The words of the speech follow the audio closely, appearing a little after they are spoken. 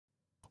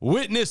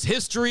Witness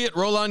history at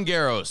Roland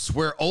Garros,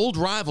 where old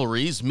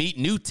rivalries meet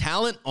new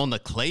talent on the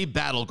clay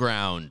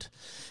battleground.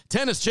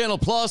 Tennis Channel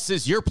Plus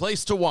is your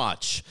place to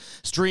watch.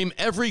 Stream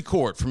every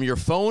court from your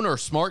phone or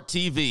smart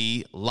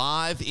TV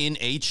live in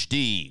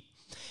HD.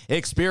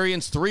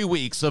 Experience 3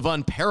 weeks of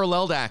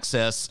unparalleled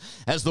access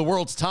as the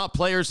world's top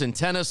players in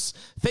tennis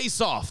face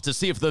off to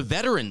see if the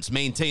veterans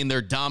maintain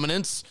their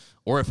dominance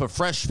or if a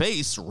fresh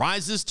face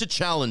rises to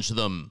challenge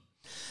them.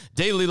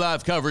 Daily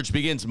live coverage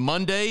begins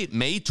Monday,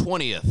 May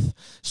 20th.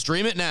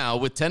 Stream it now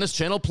with Tennis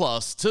Channel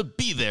Plus to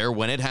be there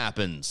when it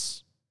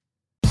happens.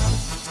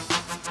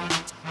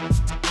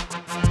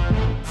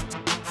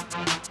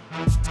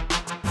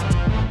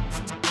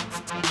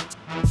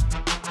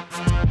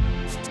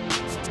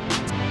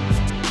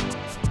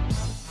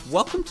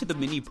 Welcome to the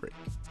Mini Break,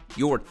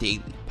 your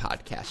daily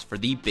podcast for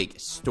the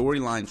biggest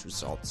storylines,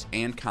 results,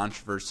 and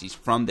controversies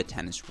from the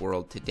tennis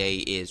world. Today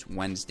is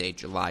Wednesday,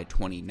 July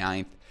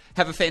 29th.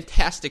 Have a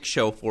fantastic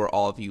show for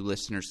all of you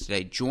listeners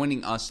today.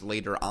 Joining us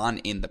later on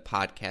in the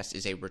podcast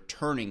is a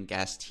returning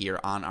guest here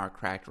on our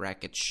Cracked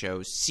Racquets show.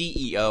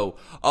 CEO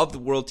of the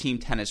World Team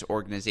Tennis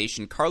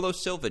Organization,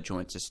 Carlos Silva,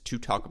 joins us to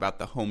talk about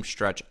the home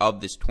stretch of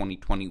this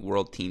 2020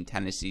 World Team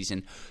Tennis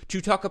season,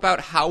 to talk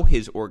about how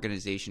his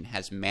organization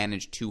has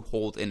managed to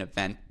hold an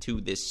event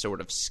to this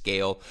sort of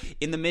scale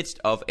in the midst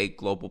of a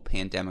global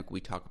pandemic. We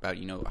talk about,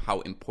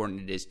 how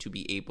important it is to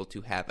be able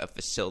to have a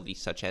facility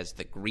such as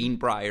the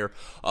Greenbrier.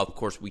 Of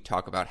course, we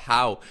talk about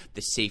how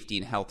the safety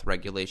and health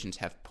regulations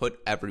have put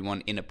everyone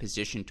in a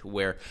position to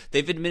where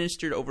they've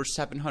administered over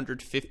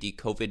 750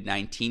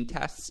 COVID-19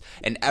 tests,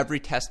 and every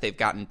test they've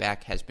gotten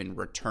back has been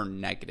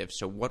returned negative.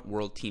 So what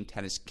World Team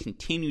Tennis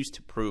continues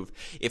to prove,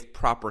 if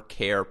proper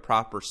care,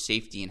 proper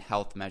safety and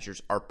health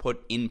measures are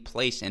put in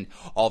place and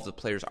all of the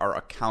players are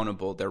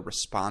accountable, they're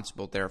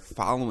responsible, they're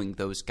following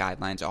those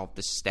guidelines, all of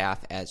the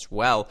staff as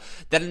well,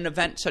 that an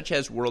event such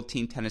as World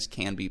Team Tennis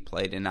can be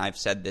played. And I've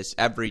said this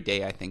every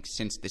day, I think,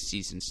 since the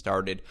season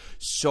started.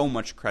 So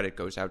much credit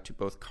goes out to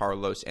both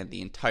Carlos and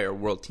the entire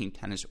World Team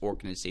Tennis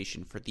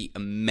organization for the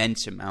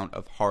immense amount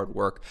of hard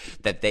work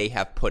that they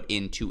have put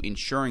into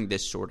ensuring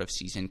this sort of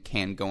season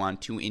can go on,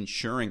 to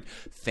ensuring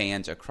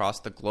fans across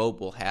the globe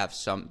will have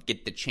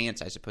get the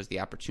chance, I suppose, the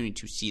opportunity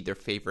to see their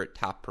favorite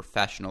top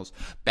professionals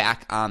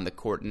back on the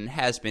court. And it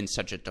has been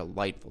such a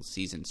delightful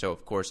season. So,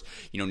 of course,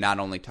 not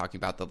only talking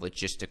about the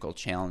logistical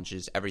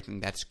challenges, everything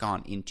that's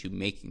gone into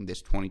making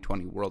this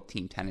 2020 World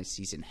Team Tennis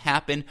season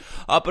happen,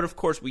 but of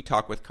course, we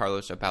talk with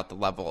Carlos about the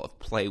level of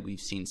play we've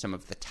seen, some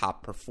of the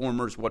top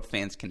performers, what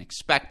fans can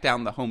expect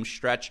down the home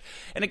stretch,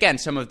 and again,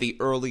 some of the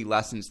early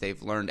lessons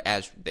they've learned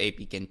as they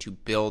begin to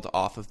build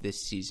off of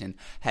this season,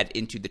 head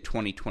into the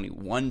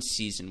 2021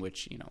 season,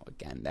 which,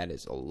 again, that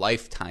is a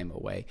lifetime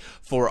away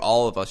for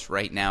all of us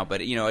right now.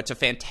 But, it's a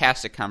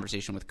fantastic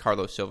conversation with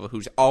Carlos Silva,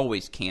 who's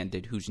always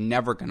candid, who's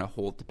never going to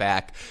hold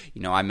back.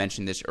 I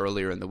mentioned this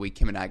earlier in the week.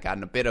 Him and I got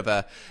in a bit of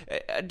a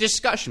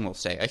discussion, we'll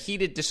say, a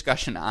heated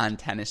discussion on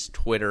tennis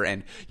Twitter.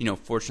 And,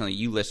 fortunately,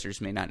 you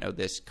listeners may not know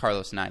this.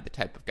 Carlos and I are the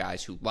type of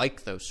guys who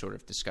like those sort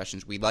of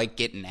discussions. We like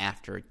getting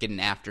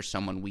after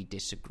someone we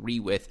disagree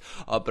with.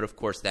 But, of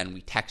course, then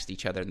we text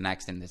each other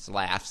next, and it's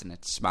laughs and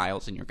it's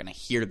smiles, and you're going to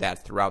hear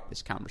that throughout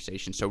this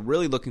conversation. So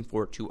really looking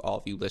forward to all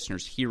of you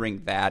listeners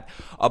hearing that.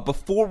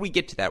 Before we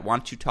get to that, I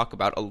want to talk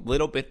about a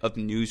little bit of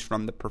news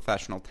from the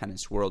professional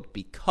tennis world,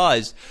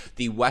 because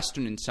the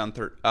Western and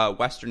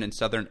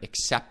Southern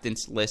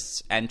acceptance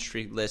lists,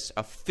 entry lists,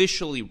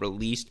 officially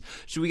released.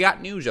 So we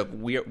got news of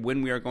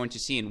when we are going to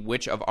see and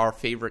which of our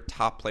favorite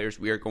top players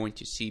we are going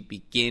to see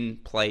begin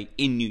play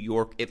in New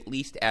York. At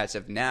least as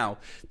of now,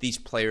 these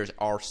players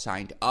are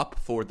signed up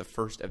for the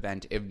first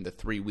event in the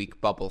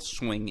 3-week bubble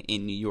swing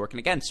in New York. And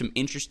again, some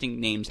interesting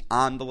names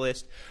on the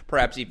list,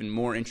 perhaps even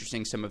more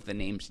interesting, some of the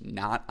names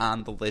not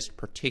on the list,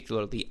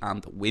 particularly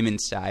on the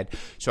women's side.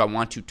 So I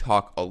want to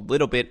talk a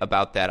little bit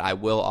about that. I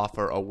will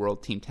offer a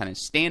World Team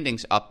Tennis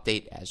standings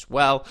update as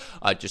well,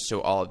 just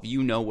so all of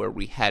you know where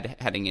we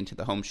heading into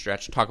the home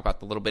stretch. Talk about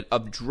the little bit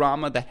of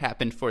drama that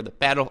happened for the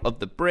Battle of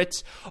the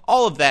Brits,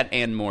 all of that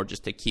and more,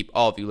 just to keep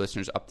all of you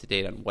listeners up to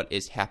date on what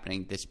is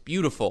happening this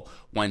beautiful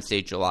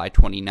Wednesday, July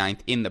 29th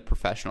in the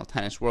professional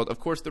tennis world. Of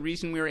course, the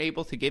reason we are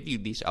able to give you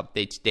these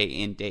updates day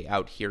in, day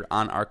out here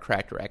on our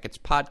Cracked Racquets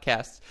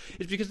podcasts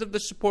is because of the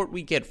support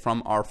we get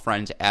from our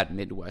friends at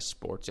Midwest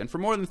Sports. And for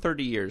more than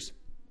 30 years,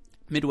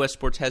 Midwest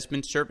Sports has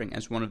been serving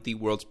as one of the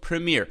world's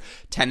premier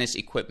tennis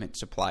equipment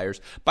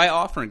suppliers by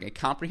offering a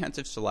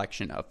comprehensive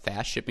selection of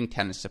fast-shipping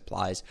tennis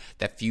supplies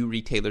that few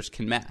retailers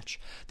can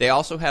match. They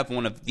also have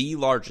one of the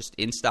largest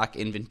in-stock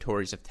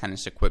inventories of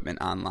tennis equipment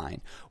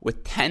online,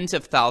 with tens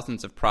of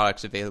thousands of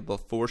products available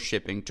for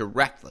shipping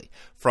directly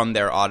from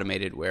their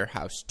automated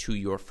warehouse to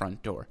your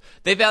front door.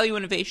 They value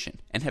innovation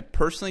and have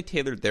personally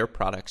tailored their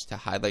products to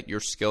highlight your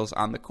skills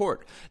on the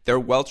court. Their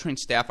well-trained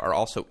staff are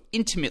also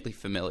intimately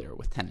familiar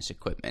with tennis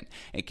equipment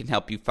and can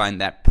help you find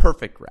that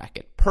perfect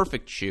racket,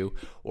 perfect shoe,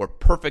 or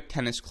perfect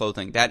tennis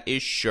clothing that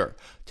is sure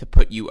to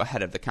put you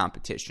ahead of the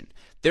competition.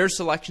 Their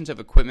selections of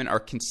equipment are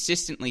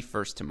consistently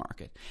first to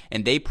market,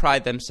 and they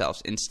pride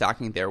themselves in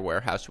stocking their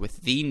warehouse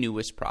with the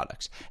newest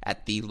products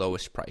at the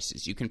lowest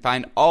prices. You can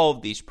find all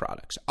of these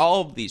products,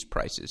 all of these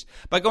prices,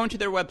 by going to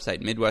their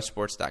website,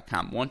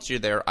 MidwestSports.com. Once you're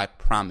there, I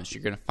promise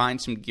you're going to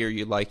find some gear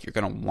you like. You're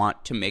going to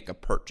want to make a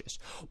purchase.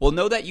 Well,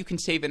 know that you can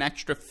save an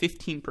extra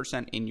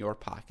 15% in your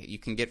pocket. You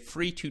can get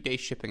free 2-day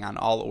shipping on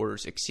all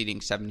orders exceeding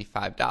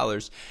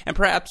 $75, and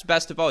perhaps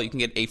best of all, you can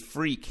get a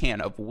free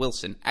can of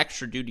Wilson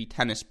Extra Duty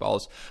tennis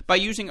balls by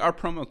using our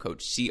promo code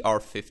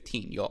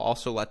CR15. You'll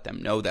also let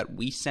them know that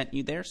we sent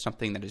you there,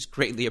 something that is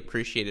greatly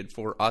appreciated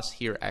for us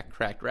here at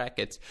Cracked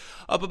Rackets.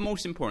 But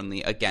most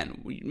importantly,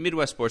 again,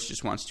 Midwest Sports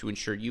just wants to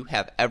ensure you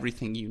have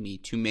everything you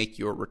need to make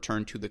your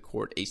return to the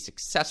court a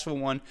successful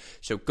one.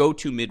 So go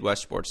to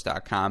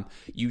MidwestSports.com,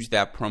 use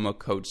that promo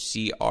code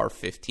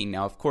CR15.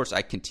 Now, of course,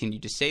 I continue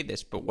to say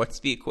this, but what's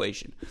the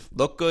equation?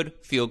 Look good,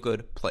 feel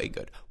good, play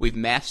good. We've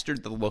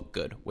mastered the look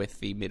good with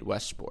the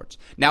Midwest Sports.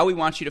 Now we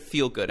want you to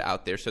feel good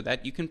out there so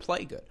that you can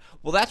play good.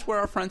 Well, that's where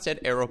our friends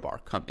at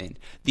AeroBar come in.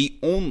 The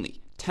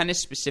only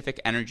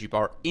tennis-specific energy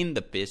bar in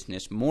the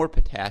business, more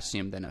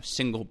potassium than a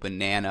single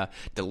banana,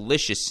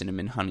 delicious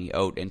cinnamon, honey,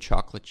 oat, and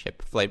chocolate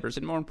chip flavors,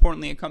 and more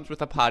importantly, it comes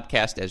with a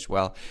podcast as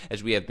well,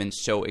 as we have been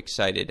so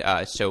excited,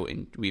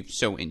 we've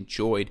so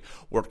enjoyed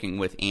working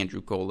with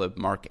Andrew Golub,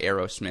 Mark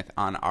Aerosmith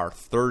on our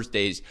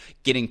Thursdays,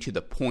 Getting to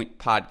the Point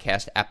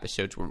podcast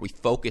episodes where we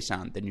focus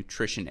on the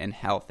nutrition and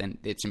health and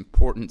its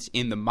importance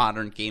in the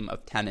modern game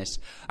of tennis.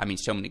 I mean,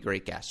 so many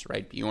great guests,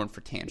 right? Bjorn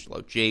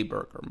Fratangelo, Jay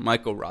Berger,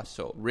 Michael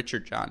Russell,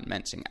 Richard John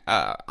Mentz,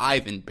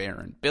 Ivan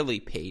Barron,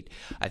 Billy Pate.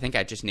 I think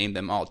I just named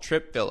them all.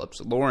 Tripp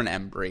Phillips, Lauren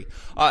Embry.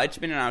 It's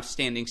been an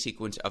outstanding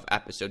sequence of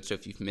episodes, so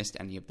if you've missed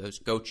any of those,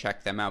 go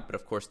check them out. But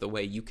of course, the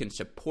way you can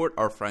support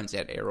our friends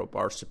at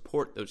AeroBar,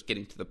 support those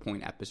Getting to the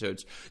Point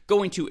episodes,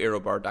 going to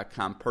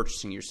aerobar.com,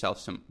 purchasing yourself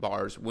some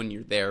bars. When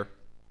you're there,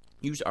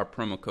 use our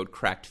promo code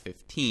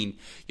CRACKED15.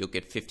 You'll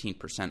get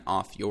 15%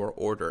 off your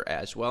order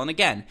as well. And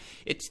again,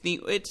 it's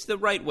the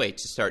right way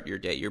to start your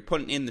day. You're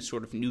putting in the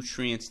sort of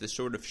nutrients, the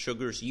sort of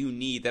sugars you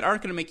need that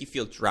aren't going to make you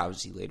feel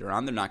drowsy later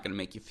on. They're not going to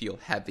make you feel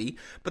heavy,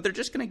 but they're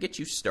just going to get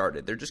you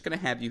started. They're just going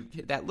to have you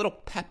that little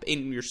pep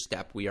in your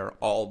step we are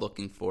all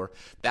looking for.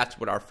 That's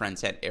what our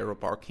friends at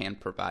AeroBar can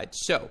provide.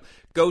 So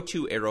go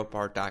to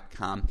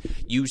aerobar.com.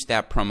 Use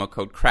that promo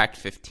code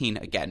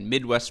CRACKED15. Again,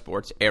 Midwest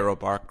Sports,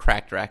 AeroBar,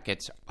 Cracked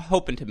Rackets,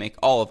 hoping to make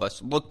all of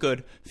us look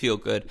good, feel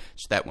good,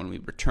 so that when we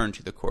return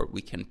to the court,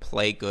 we can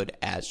play good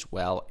as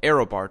well.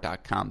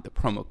 Aerobar.com. The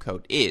promo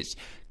code is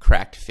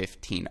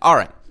CRACKED15. All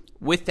right.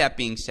 With that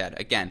being said,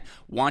 again,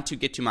 want to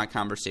get to my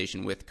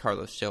conversation with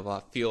Carlos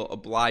Silva. Feel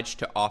obliged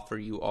to offer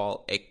you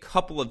all a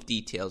couple of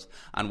details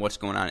on what's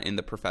going on in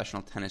the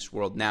professional tennis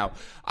world. Now,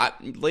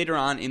 later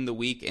on in the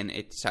week, and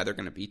it's either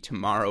going to be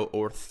tomorrow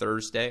or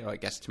Thursday. I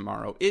guess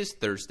tomorrow is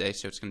Thursday,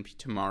 so it's going to be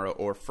tomorrow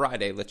or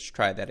Friday. Let's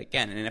try that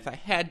again. And if I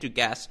had to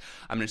guess,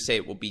 I'm going to say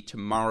it will be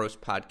tomorrow's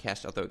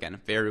podcast, although, again,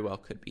 it very well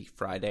could be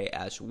Friday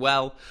as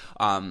well.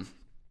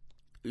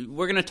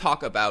 We're going to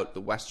talk about the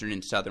Western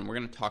and Southern. We're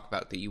going to talk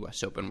about the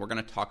U.S. Open. We're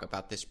going to talk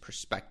about this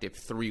prospective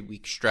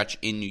 3-week stretch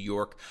in New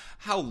York,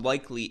 how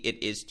likely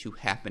it is to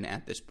happen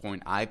at this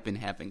point. I've been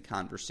having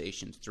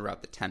conversations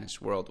throughout the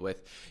tennis world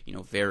with,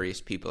 various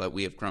people that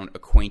we have grown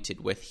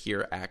acquainted with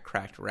here at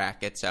Cracked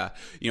Rackets. I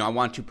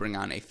want to bring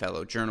on a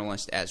fellow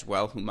journalist as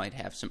well who might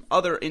have some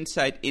other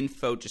inside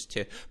info just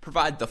to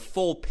provide the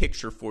full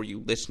picture for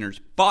you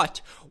listeners. But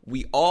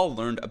we all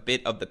learned a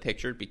bit of the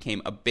picture. It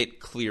became a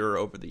bit clearer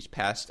over these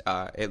past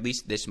at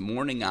least this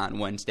morning on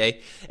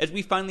Wednesday, as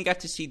we finally got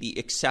to see the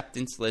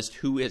acceptance list,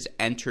 who has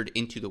entered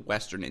into the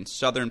Western and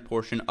Southern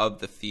portion of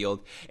the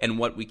field, and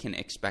what we can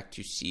expect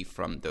to see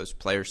from those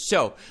players.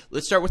 So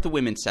let's start with the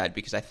women's side,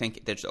 because I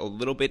think there's a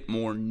little bit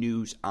more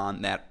news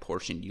on that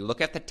portion. You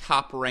look at the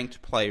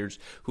top-ranked players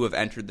who have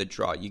entered the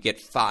draw. You get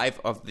 5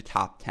 of the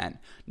top 10.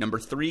 Number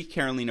 3,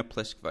 Karolina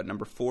Pliskova.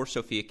 Number 4,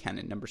 Sofia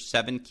Kenin. Number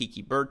 7,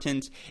 Kiki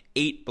Bertens.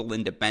 8,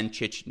 Belinda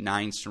Bencic.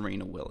 9,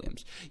 Serena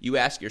Williams. You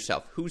ask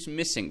yourself, who's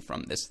missing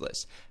from this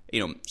list?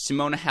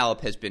 Simona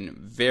Halep has been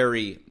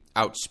very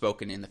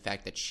outspoken in the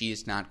fact that she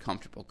is not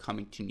comfortable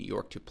coming to New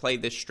York to play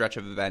this stretch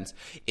of events.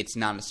 It's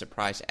not a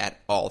surprise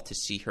at all to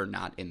see her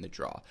not in the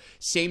draw.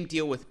 Same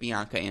deal with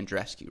Bianca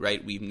Andreescu,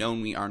 right? We've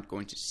known we aren't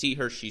going to see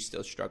her. She's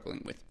still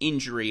struggling with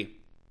injury.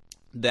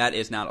 That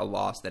is not a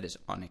loss. That is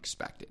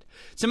unexpected.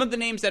 Some of the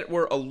names that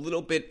were a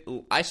little bit,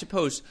 I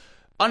suppose,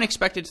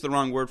 unexpected is the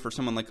wrong word for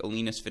someone like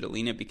Alina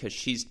Svitolina, because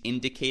she's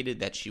indicated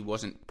that she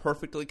wasn't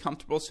perfectly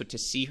comfortable. So to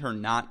see her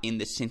not in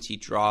the Cincy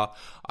draw,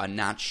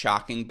 not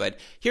shocking. But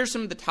here's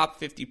some of the top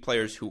 50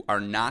 players who are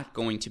not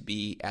going to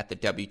be at the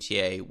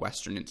WTA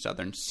Western and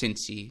Southern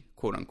Cincy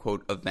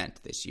quote-unquote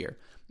event this year.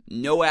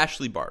 No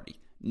Ashley Barty,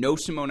 no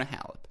Simona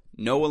Halep,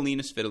 no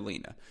Alina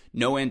Svitolina,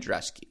 no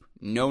Andreescu,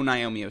 no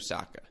Naomi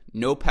Osaka,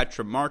 No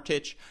Petra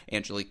Martic,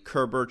 Angelique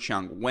Kerber,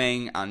 Qiang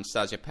Wang,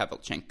 Anastasia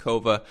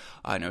Pavlyuchenkova,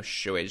 no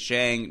Shui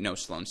Zhang, no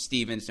Sloane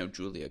Stevens, no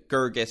Julia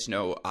Gergis,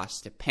 no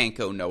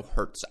Ostapenko, no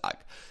Herzog.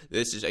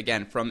 This is,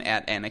 again, from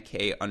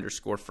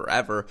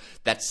 @AnnaK_forever.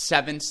 That's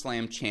 7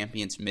 slam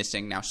champions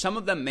missing. Now, some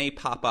of them may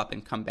pop up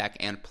and come back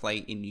and play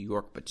in New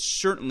York, but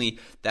certainly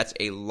that's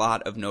a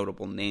lot of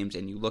notable names.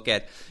 And you look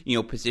at,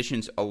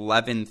 positions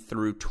 11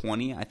 through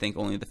 20, I think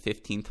only the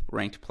 15th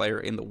ranked player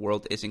in the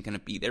world isn't going to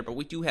be there, but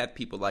we do have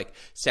people like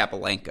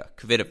Sabalenka,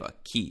 Kvitova,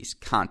 Keys,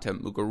 Konta,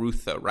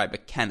 Muguruza,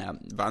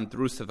 Rybakina,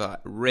 Vondrousova,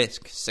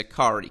 Risk,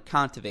 Sakari,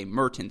 Kontaveit,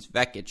 Mertens,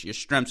 Vekic,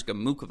 Yastremska,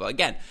 Mukova.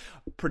 Again,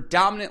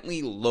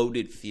 predominantly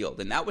loaded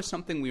field, and that was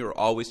something we were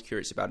always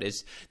curious about.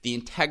 Is the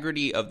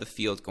integrity of the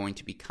field going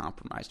to be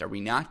compromised? Are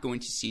we not going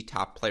to see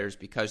top players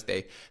because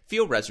they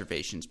feel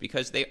reservations,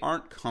 because they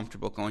aren't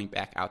comfortable going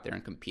back out there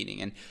and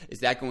competing? And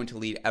is that going to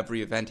lead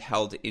every event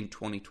held in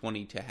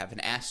 2020 to have an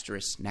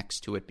asterisk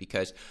next to it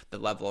because the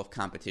level of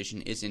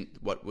competition isn't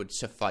what would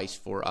suffice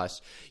for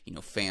us,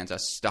 fans,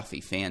 us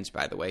stuffy fans,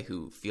 by the way,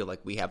 who feel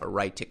like we have a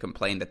right to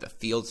complain that the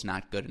field's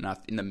not good enough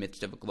in the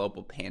midst of a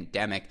global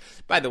pandemic?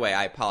 By the way,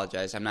 I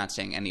apologize. I'm not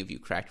saying any of you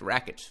cracked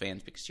rackets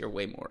fans, because you're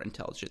way more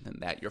intelligent than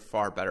that. You're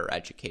far better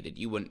educated.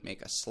 You wouldn't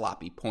make a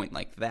sloppy point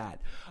like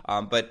that.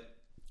 But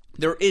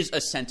there is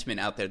a sentiment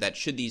out there that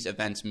should these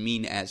events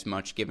mean as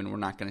much, given we're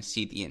not going to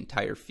see the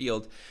entire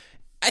field,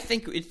 I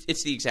think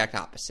it's the exact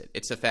opposite.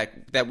 It's the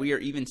fact that we are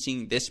even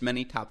seeing this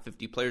many top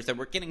 50 players, that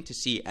we're getting to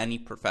see any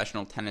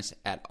professional tennis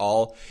at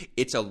all.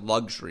 It's a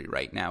luxury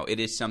right now. It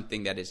is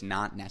something that is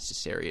not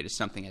necessary. It is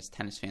something, as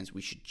tennis fans,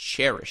 we should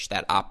cherish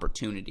that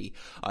opportunity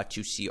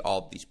to see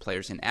all of these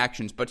players in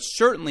actions. But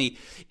certainly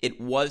it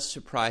was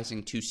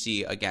surprising to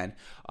see, again,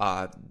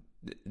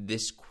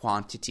 this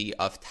quantity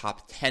of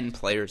top 10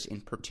 players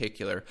in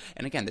particular.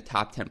 And again, the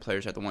top 10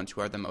 players are the ones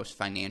who are the most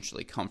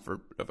financially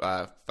comfortable,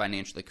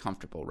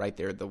 right?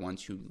 They're the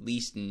ones who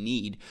least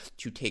need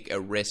to take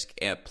a risk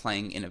at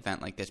playing an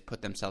event like this,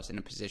 put themselves in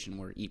a position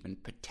where even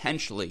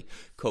potentially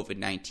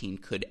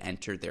COVID-19 could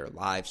enter their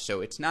lives. So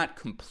it's not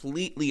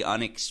completely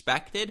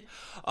unexpected,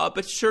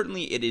 but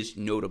certainly it is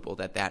notable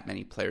that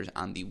many players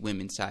on the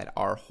women's side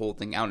are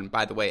holding out. And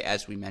by the way,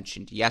 as we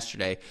mentioned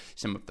yesterday,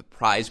 some of the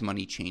prize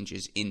money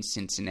changes in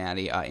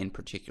Cincinnati, in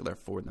particular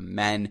for the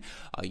men,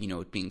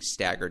 it being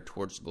staggered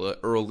towards the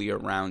earlier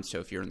rounds. So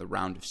if you're in the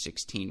round of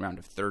 16, round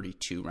of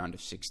 32, round of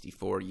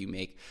 64, you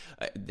make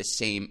the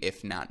same,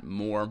 if not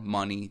more,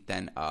 money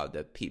than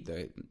the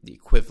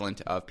equivalent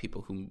of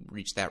people who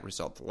reached that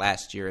result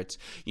last year. It's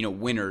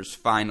winners,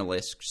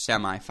 finalists,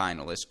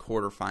 semifinalists,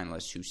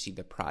 quarterfinalists who see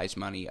the prize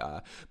money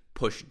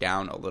pushed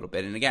down a little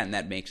bit. And again,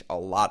 that makes a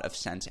lot of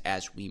sense,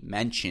 as we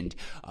mentioned,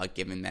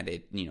 given that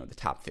the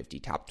top 50,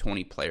 top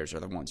 20 players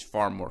are the ones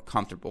far more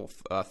comfortable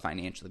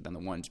financially than the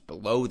ones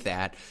below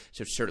that.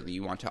 So certainly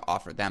you want to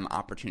offer them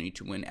opportunity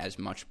to win as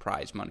much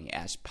prize money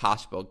as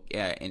possible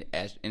in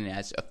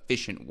as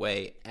efficient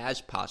way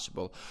as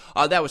possible.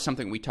 That was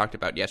something we talked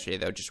about yesterday,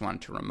 though. Just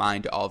wanted to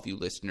remind all of you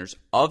listeners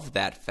of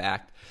that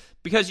fact,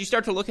 because you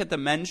start to look at the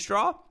men's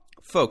draw.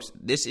 Folks,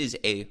 this is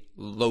a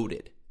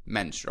loaded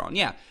men's draw. And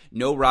yeah,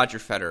 no Roger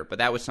Federer, but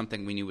that was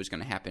something we knew was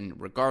going to happen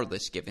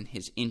regardless, given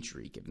his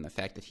injury, given the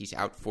fact that he's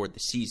out for the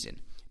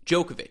season.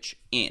 Djokovic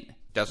in.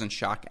 Doesn't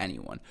shock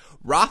anyone.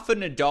 Rafa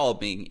Nadal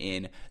being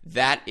in,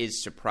 that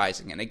is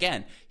surprising. And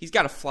again, he's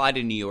got to fly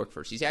to New York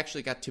first. He's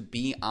actually got to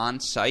be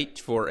on site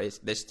for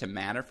this to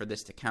matter, for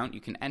this to count.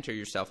 You can enter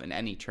yourself in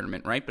any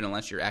tournament, right? But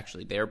unless you're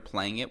actually there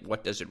playing it,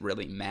 what does it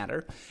really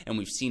matter? And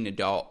we've seen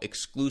Nadal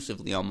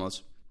exclusively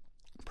almost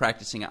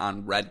practicing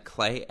on red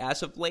clay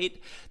as of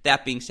late.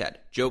 That being said,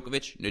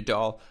 Djokovic,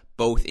 Nadal,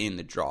 both in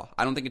the draw.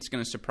 I don't think it's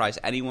going to surprise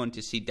anyone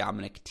to see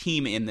Dominic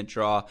Thiem in the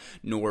draw,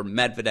 nor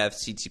Medvedev,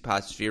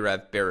 Tsitsipas,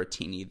 Zverev,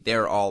 Berrettini.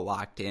 They're all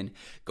locked in.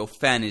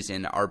 Goffin is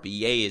in,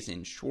 RBA is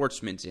in,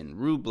 Schwartzman's in,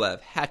 Rublev,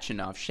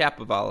 Khachanov,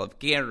 Shapovalov,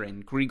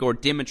 Garin, Grigor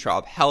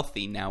Dimitrov,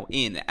 healthy now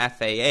in,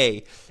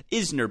 FAA,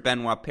 Isner,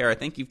 Benoit Paire. I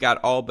think you've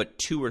got all but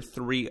 2 or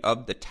 3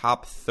 of the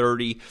top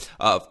 30.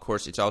 Of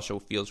course, it also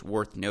feels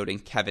worth noting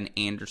Kevin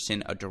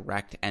Anderson, a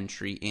direct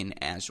entry in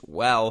as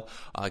well,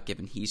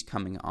 given he's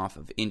coming off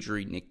of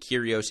injury. Nick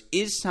Kyrgios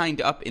is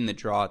signed up in the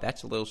draw.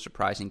 That's a little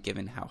surprising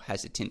given how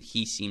hesitant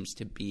he seems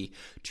to be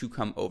to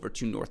come over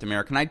to North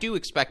America. And I do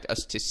expect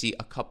us to see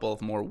a couple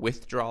of more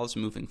withdrawals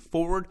moving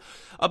forward.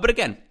 But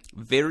again,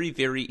 very,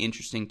 very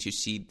interesting to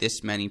see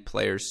this many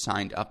players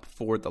signed up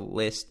for the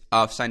list,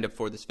 signed up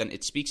for this event.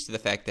 It speaks to the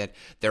fact that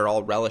they're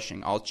all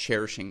relishing, all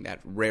cherishing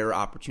that rare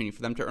opportunity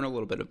for them to earn a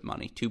little bit of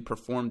money, to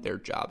perform their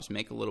jobs,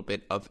 make a little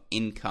bit of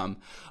income.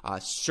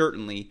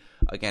 Certainly,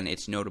 again,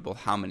 it's notable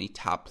how many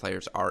top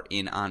players are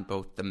in on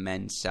both the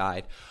men's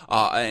side.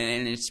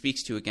 And it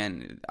speaks to,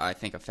 again, I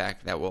think a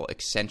fact that will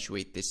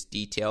accentuate this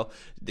detail.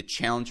 The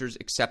challengers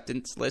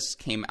acceptance list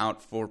came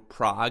out for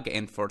Prague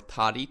and for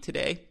Toddy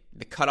today.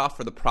 The cutoff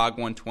for the Prague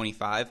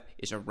 125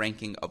 is a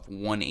ranking of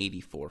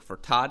 184. For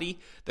Toddy,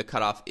 the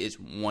cutoff is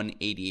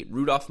 188.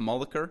 Rudolf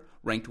Mulliker,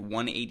 ranked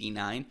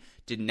 189,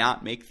 did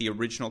not make the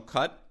original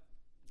cut.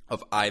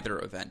 of either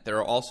event. There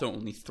are also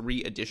only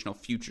 3 additional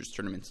futures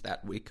tournaments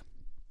that week.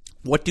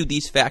 What do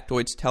these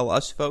factoids tell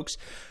us, folks?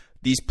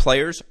 These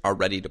players are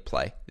ready to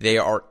play. They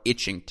are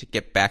itching to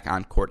get back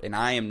on court. And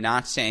I am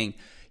not saying,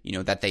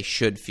 that they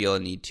should feel a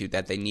need to,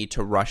 that they need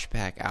to rush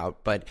back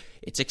out. But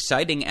it's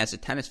exciting as a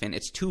tennis fan.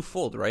 It's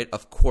twofold, right?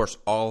 Of course,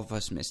 all of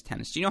us miss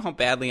tennis. Do you know how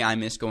badly I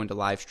miss going to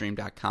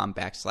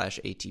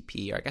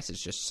livestream.com/ATP, or I guess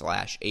it's just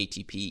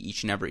 /ATP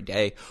each and every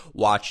day,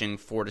 watching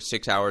 4 to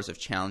 6 hours of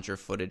Challenger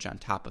footage on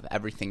top of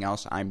everything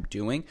else I'm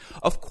doing?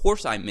 Of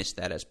course I miss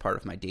that as part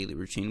of my daily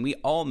routine. We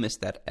all miss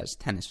that as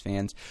tennis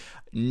fans.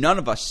 None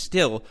of us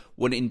still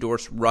would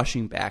endorse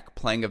rushing back,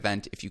 playing an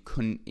event if you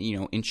couldn't,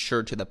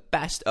 ensure to the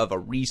best of a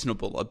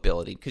reasonable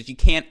ability, because you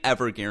can't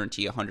ever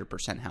guarantee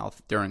 100%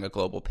 health during a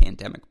global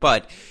pandemic.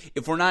 But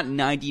if we're not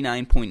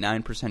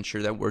 99.9%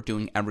 sure that we're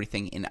doing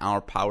everything in our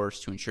powers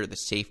to ensure the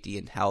safety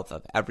and health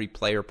of every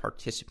player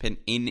participant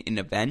in an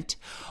event,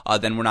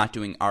 then we're not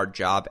doing our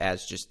job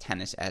as just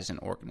tennis as an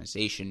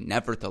organization.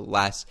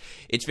 Nevertheless,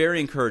 it's very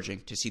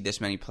encouraging to see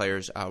this many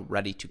players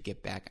ready to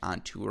get back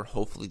on tour.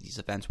 Hopefully these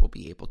events will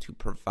be able to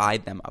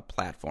provide them a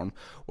platform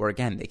where,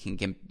 again, they can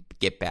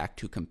get back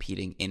to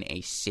competing in a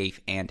safe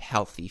and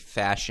healthy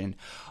fashion.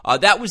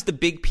 That was the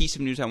big piece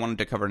of news I wanted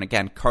to cover. And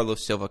again,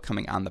 Carlos Silva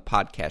coming on the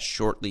podcast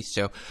shortly.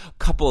 So a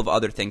couple of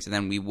other things, and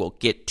then we will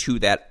get to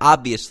that.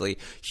 Obviously,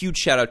 huge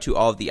shout out to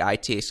all of the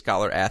ITA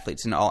Scholar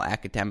athletes and all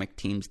academic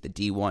teams, the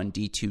D1,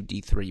 D2,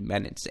 D3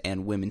 men's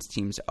and women's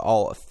teams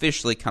all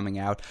officially coming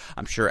out.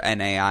 I'm sure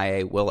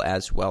NAIA will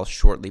as well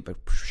shortly, but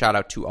shout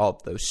out to all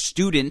of those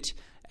student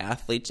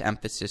athletes,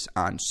 emphasis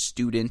on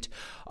student.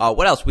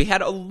 What else? We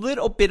had a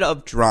little bit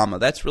of drama.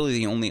 That's really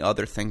the only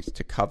other things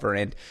to cover.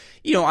 And,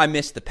 I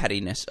miss the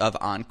pettiness of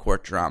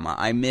on-court drama.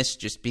 I miss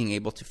just being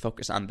able to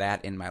focus on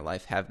that in my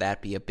life, have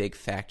that be a big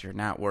factor,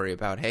 not worry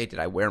about, hey, did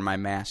I wear my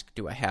mask?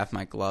 Do I have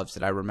my gloves?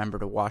 Did I remember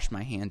to wash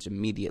my hands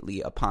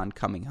immediately upon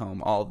coming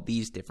home? All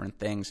these different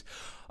things.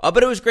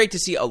 But it was great to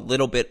see a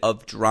little bit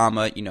of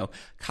drama.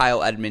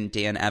 Kyle Edmund,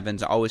 Dan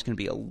Evans, always going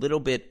to be a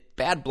little bit,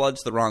 bad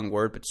blood's the wrong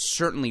word, but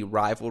certainly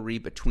rivalry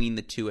between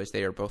the two as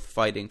they are both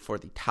fighting for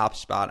the top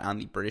spot on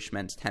the British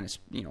men's tennis,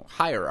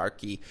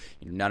 hierarchy.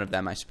 None of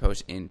them, I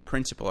suppose, in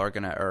principle are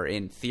going to, or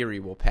in theory,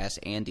 will pass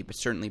Andy, but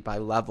certainly by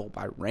level,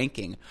 by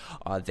ranking,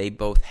 they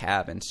both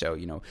have. And so,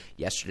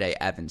 yesterday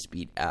Evans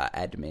beat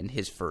Edmund,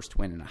 his first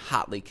win in a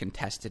hotly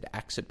contested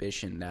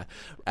exhibition.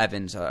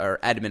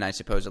 Edmund, I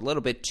suppose, a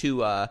little bit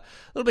too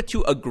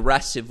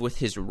aggressive with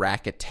his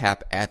racket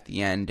tap at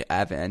the end.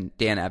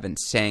 Dan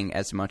Evans saying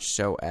as much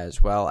so as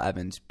well.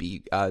 Evans,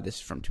 this is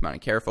from Too Money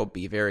Careful.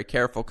 Be very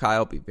careful,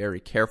 Kyle. Be very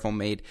careful,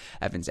 mate.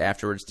 Evans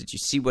afterwards, did you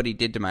see what he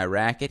did to my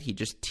racket? He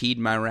just teed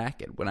my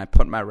racket. When I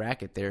put my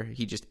racket there,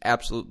 he just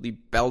absolutely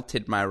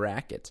belted my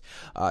racket.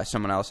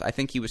 Someone else, I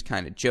think he was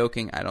kind of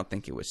joking. I don't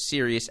think it was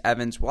serious.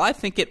 Evans, well, I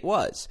think it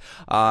was.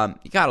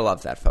 You gotta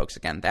love that, folks.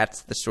 Again,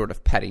 that's the sort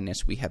of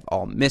pettiness we have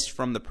all missed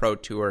from the Pro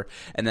Tour.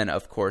 And then,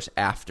 of course,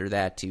 after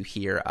that, to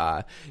hear,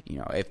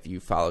 if you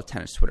follow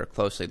tennis Twitter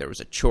closely, there was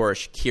a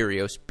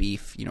Coric-Kyrgios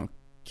beef,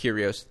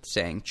 Kyrgios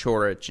saying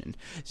Coric and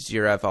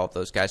Zverev, all of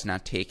those guys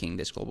not taking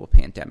this global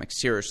pandemic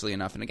seriously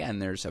enough. And again,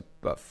 there's a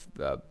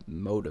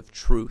mode of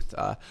truth,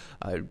 a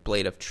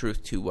blade of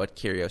truth to what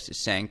Kyrgios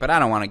is saying. But I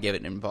don't want to get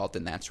it involved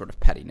in that sort of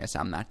pettiness.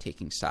 I'm not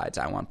taking sides.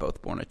 I want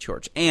both Borna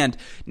Coric and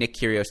Nick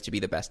Kyrgios to be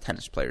the best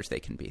tennis players they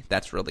can be.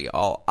 That's really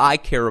all I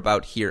care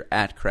about here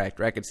at Cracked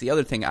Racquets. The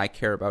other thing I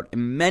care about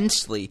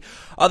immensely,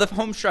 the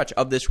home stretch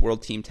of this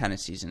World Team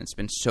Tennis season. It's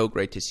been so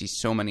great to see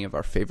so many of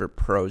our favorite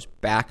pros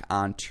back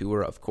on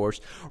tour, of course.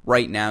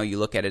 Right now, you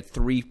look at it,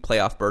 3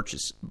 playoff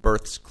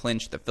berths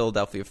clinched. The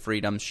Philadelphia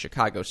Freedoms,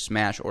 Chicago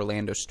Smash,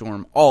 Orlando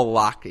Storm, all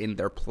locked in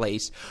their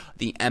place.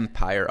 The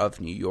Empire of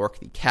New York,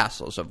 the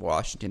Castles of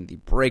Washington, the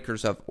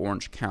Breakers of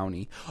Orange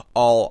County,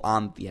 all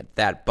on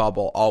that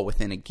bubble, all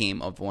within a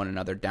game of one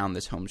another down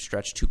this home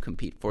stretch to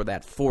compete for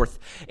that 4th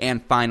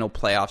and final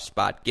playoff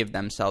spot, give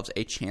themselves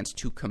a chance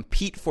to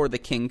compete for the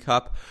King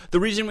Cup. The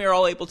reason we are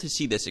all able to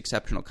see this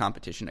exceptional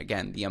competition,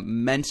 again, the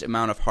immense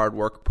amount of hard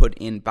work put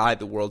in by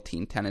the World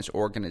Team Tennis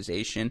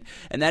organization,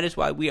 and that is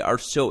why we are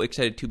so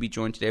excited to be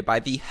joined today by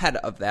the head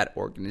of that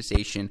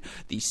organization,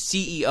 the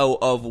CEO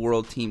of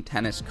World Team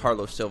Tennis,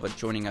 Carlos Silva,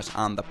 joining us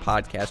on the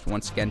podcast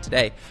once again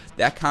today.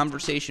 That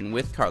conversation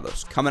with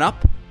Carlos coming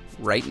up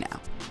right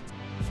now.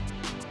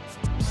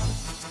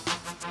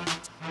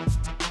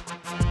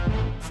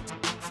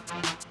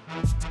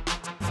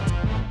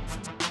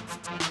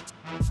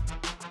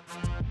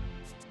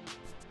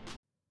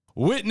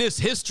 Witness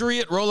history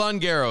at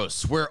Roland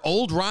Garros, where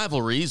old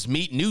rivalries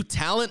meet new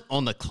talent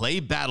on the clay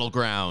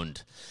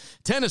battleground.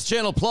 Tennis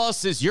Channel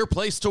Plus is your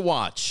place to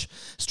watch.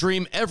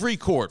 Stream every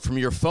court from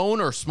your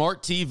phone or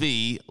smart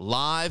TV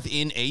live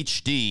in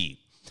HD.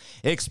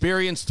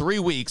 Experience 3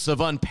 weeks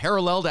of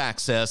unparalleled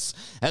access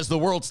as the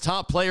world's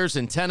top players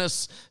in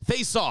tennis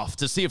face off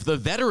to see if the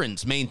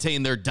veterans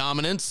maintain their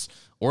dominance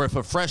or if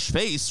a fresh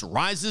face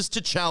rises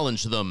to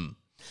challenge them.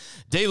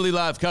 Daily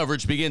live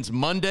coverage begins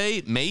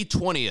Monday, May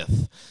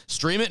 20th.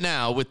 Stream it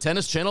now with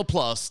Tennis Channel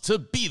Plus to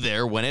be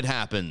there when it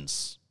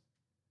happens.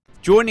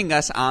 Joining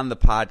us on the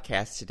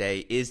podcast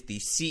today is the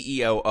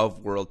CEO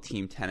of World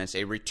Team Tennis,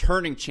 a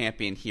returning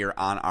champion here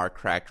on our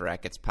Cracked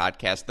Rackets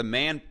podcast, the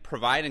man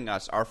providing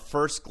us our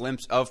first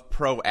glimpse of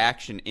pro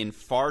action in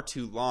far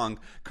too long.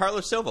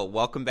 Carlos Silva,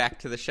 welcome back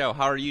to the show.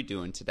 How are you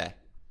doing today?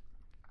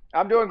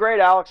 I'm doing great,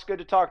 Alex. Good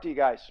to talk to you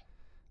guys.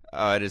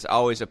 It is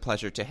always a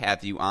pleasure to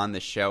have you on the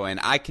show, and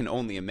I can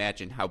only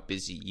imagine how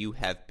busy you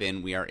have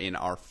been. We are in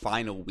our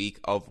final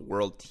week of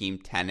World Team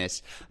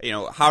Tennis.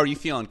 How are you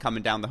feeling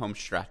coming down the home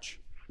stretch?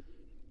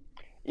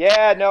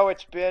 Yeah, no,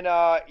 it's been,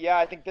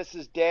 I think this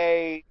is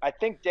day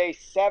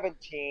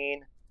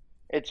 17.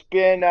 It's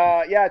been,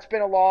 it's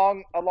been a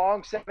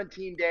long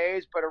 17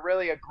 days, but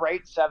a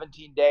great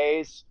 17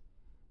 days.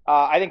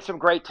 I think some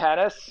great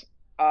tennis.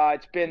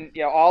 It's been,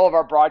 all of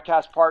our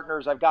broadcast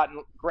partners. I've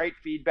gotten great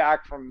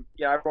feedback from,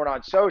 everyone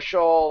on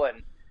social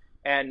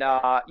and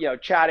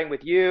chatting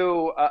with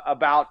you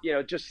about,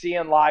 just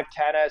seeing live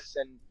tennis.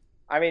 And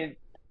I mean,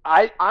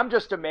 I'm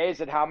just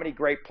amazed at how many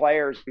great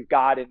players we've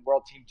got in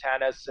World Team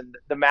Tennis, and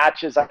the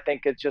matches. I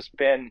think it's just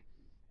been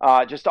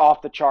just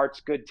off the charts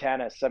good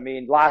tennis. I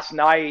mean, last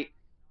night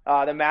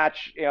the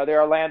match, the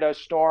Orlando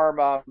Storm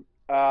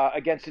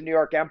against the New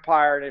York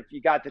Empire, and if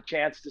you got the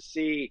chance to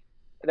see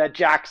that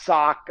Jack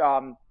Sock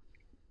tennis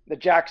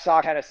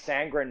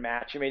Sangren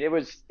match, I mean,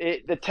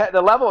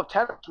 the level of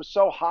tennis was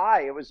so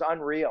high, it was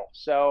unreal.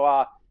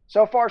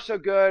 So far, so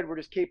good. We're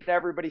just keeping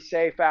everybody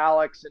safe,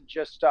 Alex, and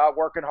just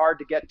working hard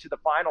to get to the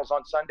finals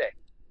on Sunday.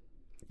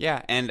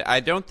 Yeah, and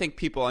I don't think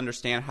people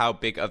understand how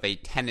big of a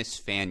tennis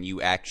fan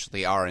you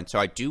actually are. And so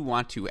I do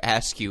want to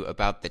ask you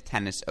about the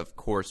tennis, of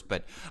course,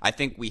 but I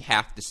think we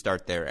have to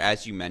start there.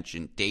 As you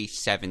mentioned, day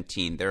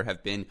 17, there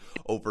have been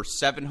over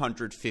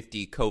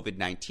 750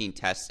 COVID-19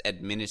 tests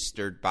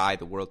administered by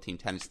the World Team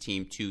Tennis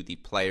team to the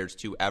players,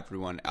 to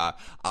everyone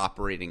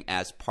operating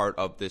as part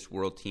of this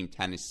World Team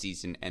Tennis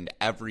season, and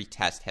every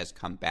test has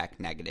come back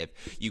negative.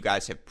 You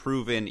guys have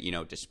proven,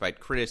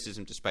 despite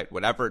criticism, despite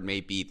whatever it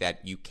may be,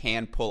 that you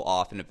can pull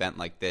off an event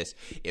like this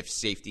if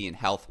safety and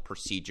health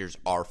procedures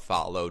are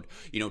followed.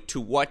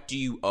 To what do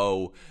you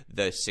owe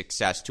the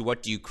success? To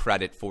what do you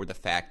credit for the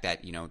fact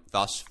that,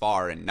 thus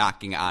far, and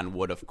knocking on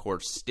wood, of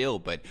course, still,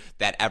 but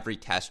that every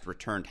test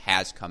returned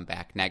has come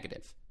back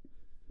negative?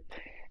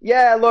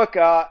 Yeah, look,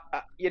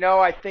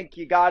 I think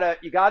you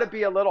gotta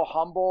be a little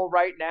humble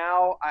right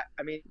now.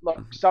 I mean,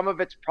 look, some of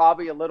it's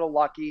probably a little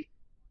lucky,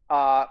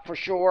 for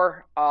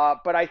sure.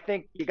 But I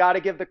think you got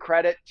to give the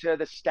credit to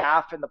the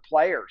staff and the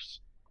players.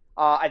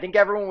 I think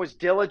everyone was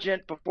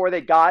diligent before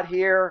they got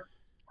here.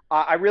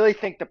 I really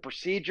think the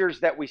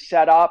procedures that we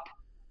set up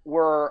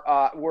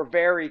were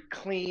very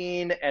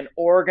clean and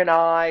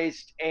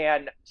organized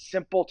and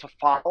simple to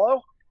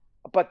follow.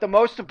 But the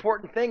most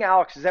important thing,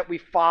 Alex, is that we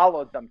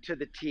followed them to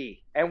the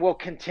T, and we'll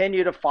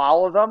continue to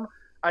follow them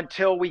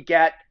until we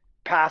get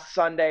past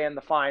Sunday in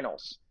the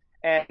finals.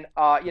 And,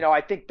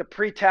 I think the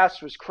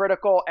pre-test was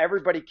critical.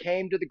 Everybody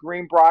came to the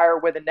Greenbrier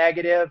with a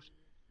negative.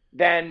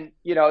 Then,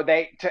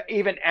 to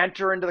even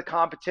enter into the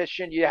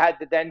competition, you had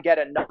to then get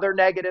another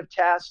negative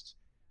test.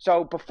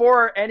 So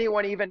before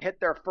anyone even hit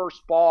their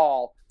first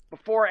ball,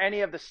 before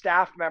any of the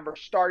staff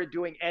members started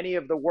doing any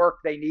of the work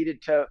they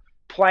needed to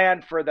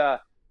plan for the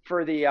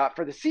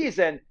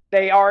season,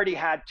 they already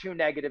had 2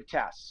 negative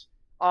tests.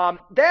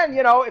 Then,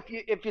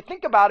 if you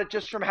think about it,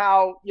 just from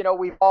how,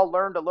 we've all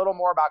learned a little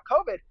more about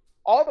COVID,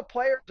 all the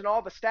players and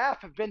all the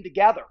staff have been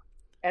together.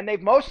 And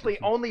they've mostly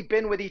only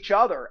been with each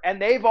other,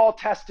 and they've all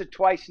tested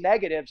twice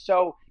negative.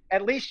 So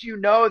at least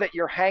that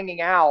you're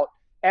hanging out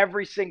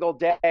every single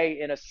day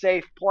in a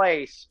safe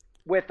place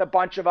with a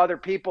bunch of other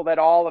people that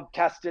all have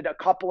tested a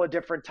couple of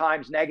different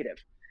times negative.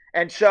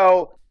 And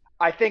so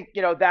I think,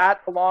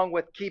 that, along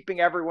with keeping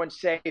everyone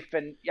safe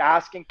and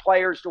asking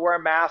players to wear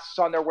masks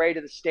on their way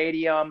to the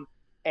stadium,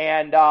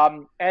 and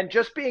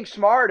just being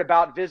smart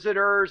about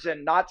visitors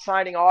and not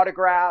signing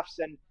autographs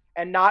and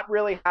not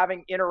really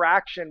having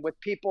interaction with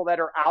people that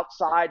are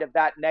outside of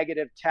that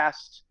negative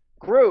test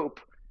group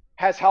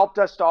has helped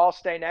us to all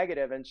stay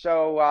negative. And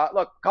so,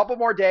 look, a couple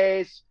more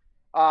days,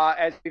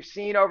 as we've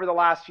seen over the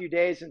last few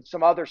days in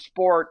some other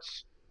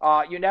sports,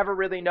 you never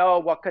really know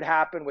what could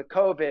happen with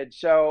COVID.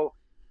 So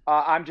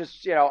I'm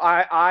just,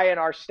 I and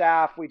our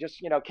staff, we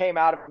just, came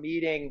out of a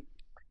meeting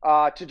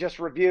to just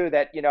review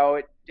that,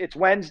 it's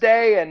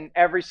Wednesday and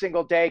every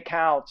single day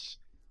counts,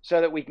 so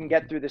that we can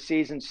get through the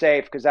season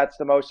safe, because that's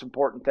the most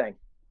important thing.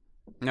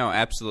 No,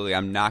 absolutely.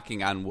 I'm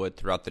knocking on wood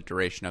throughout the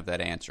duration of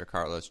that answer,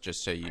 Carlos,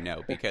 just so you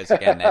know, because,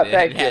 again,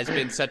 it has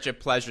been such a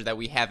pleasure that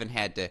we haven't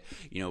had to,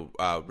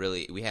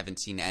 really, we haven't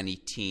seen any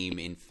team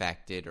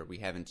infected, or we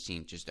haven't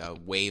seen just a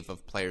wave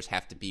of players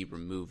have to be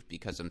removed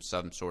because of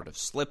some sort of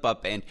slip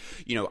up. And,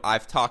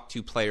 I've talked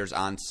to players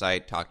on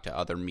site, talked to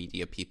other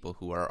media people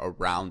who are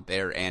around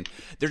there, and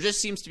there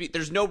just seems to be,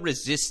 there's no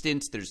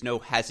resistance, there's no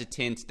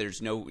hesitance,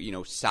 there's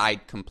no,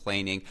 side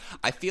complaining.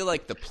 I feel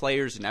like the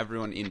players and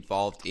everyone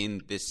involved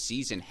in this season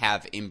season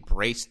have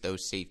embraced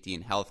those safety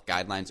and health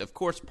guidelines, of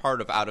course,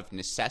 out of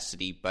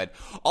necessity, but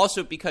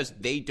also because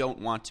they don't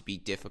want to be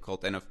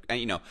difficult. And,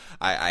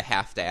 I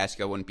have to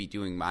ask, I wouldn't be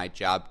doing my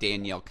job.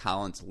 Danielle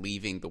Collins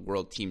leaving the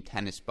World Team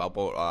Tennis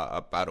bubble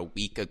about a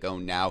week ago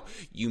now.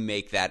 You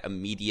make that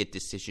immediate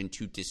decision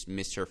to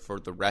dismiss her for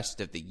the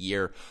rest of the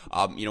year.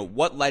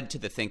 What led to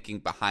the thinking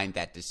behind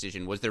that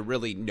decision? Was there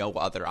really no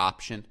other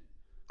option?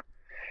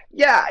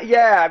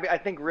 Yeah. I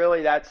think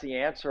really that's the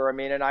answer. I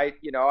mean, and I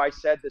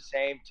said the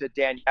same to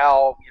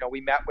Danielle.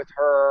 We met with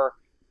her.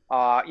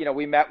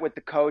 We met with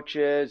the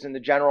coaches and the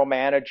general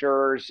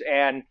managers,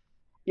 and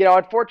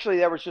unfortunately,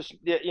 there was just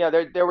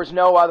there was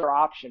no other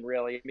option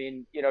really. I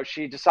mean,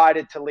 she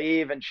decided to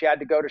leave, and she had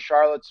to go to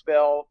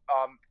Charlottesville.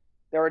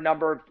 There were a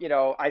number of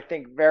I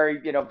think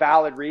very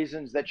valid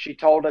reasons that she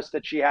told us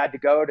that she had to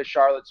go to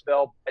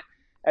Charlottesville. But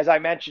as I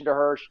mentioned to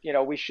her,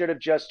 we should have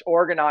just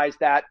organized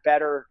that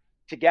better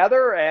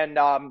together. And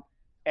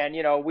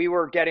we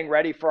were getting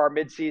ready for our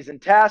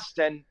midseason test,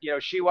 and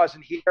she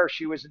wasn't here;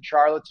 she was in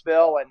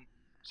Charlottesville, and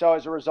so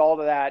as a result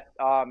of that,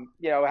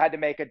 had to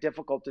make a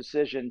difficult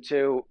decision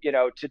to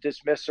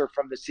dismiss her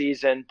from the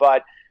season.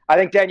 But I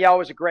think Danielle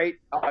was a great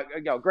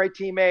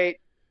teammate.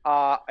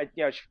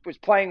 She was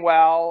playing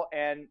well,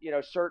 and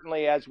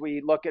certainly as we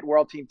look at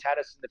World Team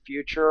Tennis in the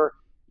future,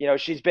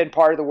 she's been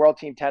part of the World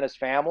Team Tennis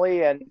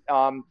family, and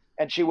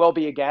she will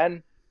be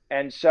again.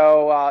 And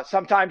so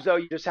sometimes though,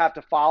 you just have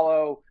to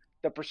follow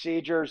the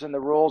procedures and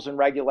the rules and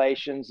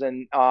regulations,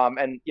 and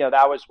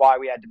that was why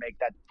we had to make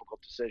that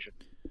difficult decision.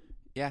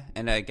 Yeah,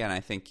 and again, I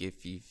think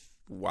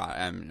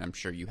I'm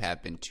sure you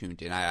have been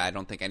tuned in. I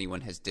don't think anyone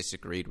has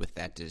disagreed with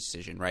that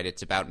decision, right?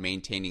 It's about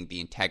maintaining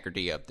the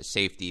integrity of the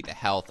safety, the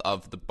health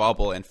of the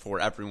bubble, and for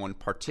everyone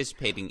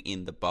participating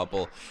in the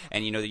bubble.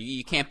 And,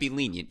 you can't be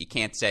lenient. You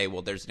can't say,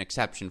 well, there's an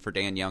exception for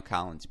Danielle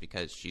Collins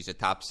because she's a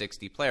top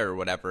 60 player or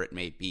whatever it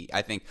may be.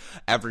 I think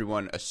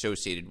everyone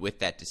associated with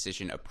that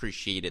decision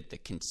appreciated the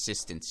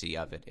consistency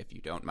of it, if you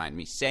don't mind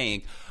me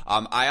saying.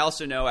 I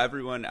also know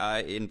everyone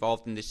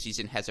involved in this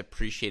season has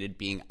appreciated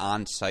being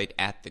on site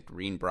at the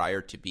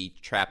Greenbrier. To be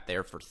trapped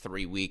there for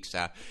 3 weeks.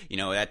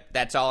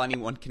 That's all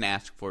anyone can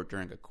ask for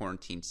during a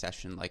quarantine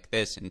session like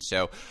this. And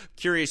so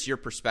curious your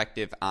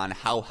perspective on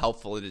how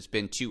helpful it has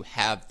been to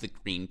have the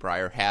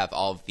Greenbrier, have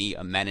all of the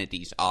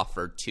amenities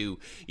offered to,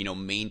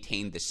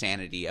 maintain the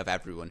sanity of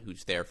everyone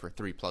who's there for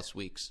 3+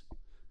 weeks.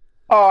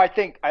 Oh, I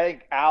think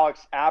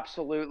Alex,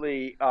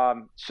 absolutely.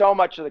 So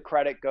much of the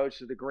credit goes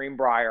to the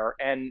Greenbrier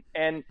and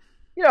a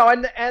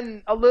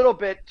little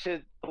bit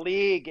to the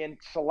league in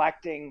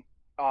selecting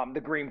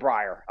the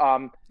Greenbrier.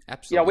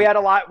 Absolutely. We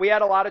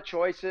had a lot of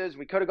choices.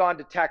 We could have gone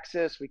to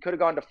Texas. We could have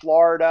gone to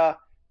Florida.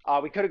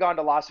 We could have gone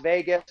to Las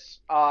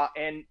Vegas.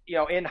 And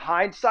in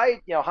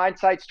hindsight,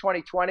 hindsight's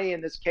 2020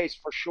 in this case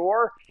for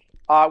sure.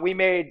 We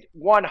made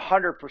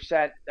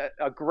 100%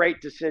 a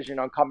great decision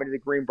on coming to the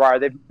Greenbrier.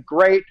 They've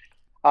been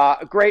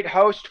a great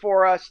host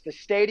for us. The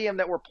stadium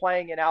that we're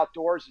playing in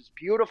outdoors is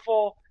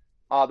beautiful.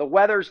 The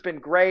weather's been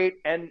great.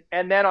 And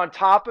then on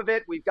top of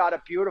it, we've got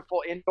a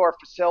beautiful indoor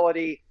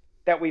facility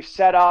that we've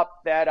set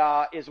up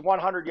that is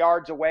 100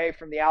 yards away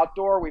from the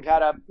outdoor. We've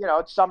had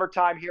it's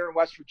summertime here in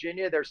West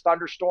Virginia. There's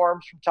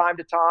thunderstorms from time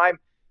to time.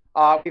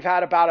 We've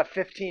had about a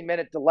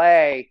 15-minute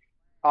delay,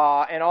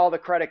 and all the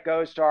credit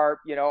goes to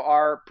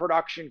our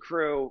production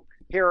crew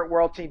here at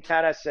World Team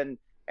Tennis. And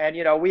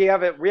we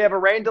have a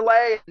rain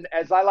delay, and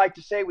as I like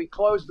to say, we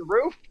close the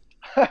roof,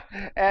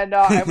 and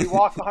we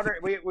walk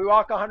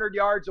 100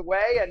 yards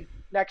away, and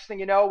next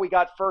thing you know, we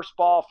got first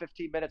ball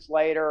 15 minutes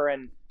later,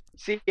 and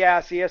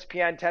CBS,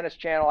 ESPN, Tennis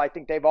Channel, I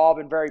think they've all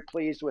been very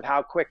pleased with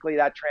how quickly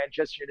that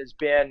transition has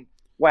been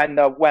when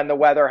the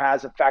weather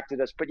has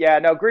affected us. But yeah,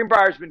 no,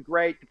 Greenbrier's been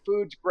great. The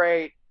food's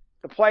great.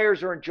 The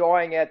players are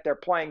enjoying it. They're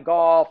playing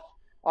golf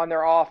on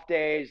their off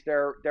days.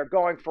 They're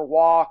going for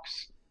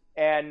walks.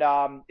 And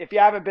if you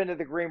haven't been to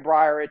the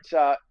Greenbrier, it's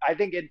I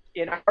think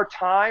in our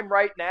time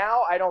right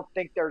now, I don't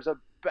think there's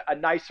a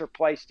nicer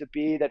place to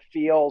be that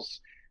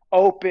feels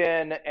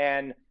open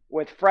and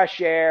with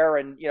fresh air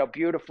and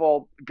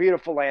beautiful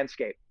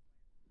landscape.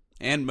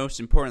 And most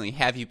importantly,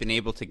 have you been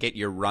able to get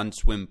your run,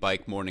 swim,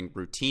 bike morning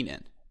routine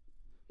in?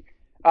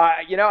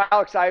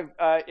 Alex,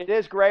 it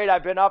is great.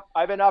 I've been up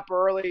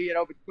early,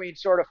 between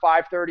sort of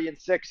 5:30 and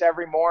 6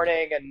 every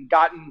morning, and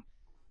gotten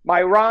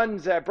my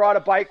runs. I brought a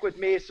bike with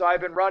me, so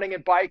I've been running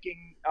and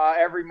biking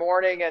every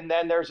morning. And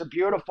then there's a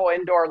beautiful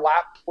indoor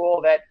lap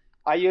pool that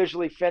I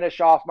usually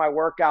finish off my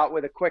workout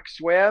with a quick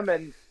swim,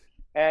 and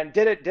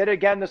did it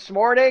again this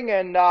morning,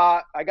 and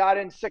I got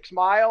in 6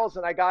 miles,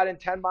 and I got in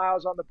 10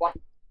 miles on the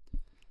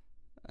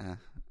bike.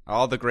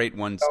 All the great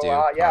ones do.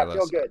 Yeah, I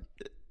feel good.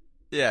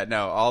 Yeah,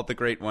 no, all the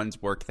great ones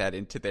work that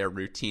into their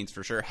routines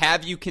for sure.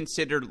 Have you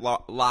considered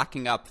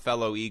locking up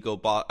fellow Eagle,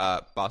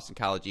 Boston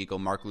College Eagle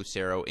Mark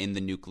Lucero in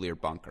the nuclear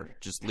bunker,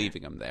 just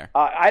leaving him there?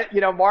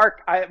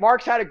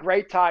 Mark's had a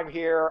great time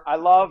here. I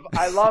love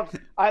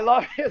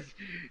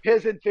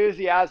his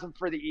enthusiasm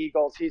for the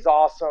Eagles. He's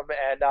awesome,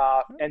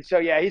 and so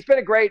yeah, he's been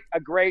a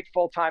great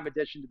full-time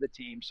addition to the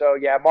team. So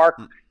yeah,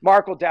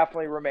 Mark will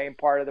definitely remain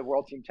part of the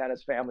World Team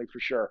Tennis family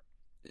for sure.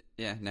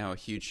 Yeah, no, a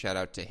huge shout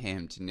out to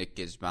him, to Nick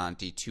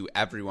Gismonti, to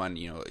everyone.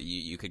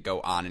 You could go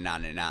on and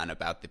on and on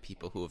about the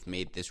people who have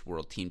made this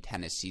World Team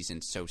Tennis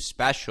season so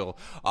special.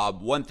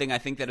 One thing I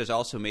think that has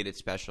also made it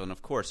special, and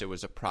of course it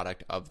was a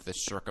product of the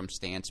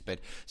circumstance, but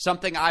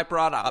something I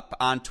brought up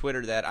on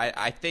Twitter that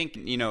I think,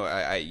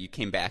 you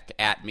came back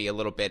at me a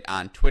little bit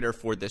on Twitter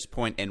for this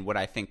point, and what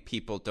I think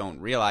people don't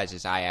realize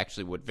is I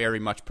actually would very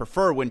much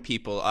prefer when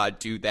people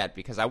do that,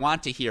 because I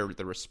want to hear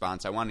the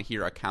response. I want to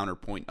hear a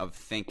counterpoint of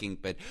thinking,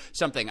 but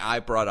something I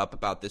brought up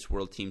about this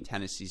World Team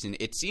Tennis season,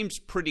 it seems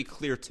pretty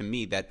clear to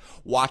me that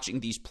watching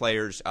these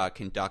players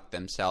conduct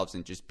themselves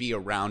and just be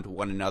around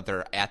one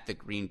another at the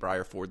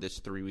Greenbrier for this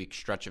 3-week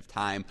stretch of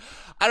time,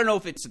 I don't know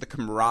if it's the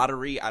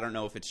camaraderie, I don't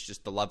know if it's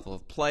just the level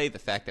of play, the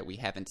fact that we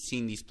haven't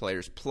seen these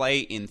players play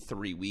in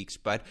 3 weeks,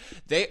 but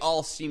they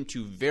all seem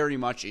to very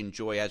much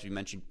enjoy, as we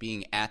mentioned,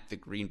 being at the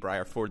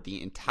Greenbrier for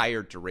the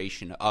entire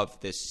duration of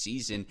this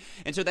season.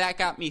 And so that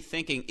got me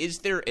thinking, is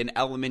there an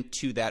element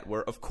to that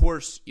where, of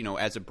course,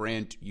 as a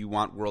brand, you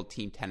want World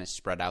Team Tennis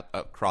spread out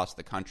across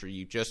the country.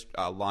 You just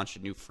launched a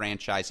new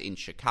franchise in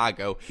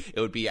Chicago. It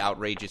would be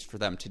outrageous for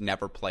them to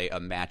never play a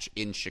match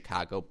in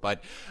Chicago.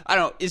 But I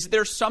don't know, is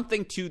there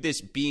something to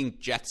this being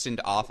jettisoned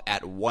off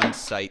at one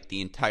site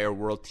the entire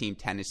World Team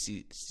Tennis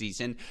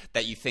season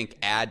that you think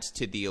adds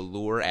to the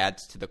allure,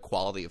 adds to the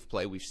quality of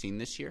play we've seen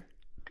this year?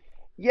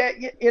 Yeah,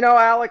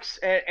 Alex,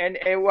 and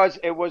it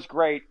was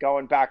great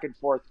going back and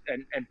forth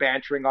and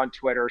bantering on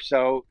Twitter.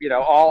 So,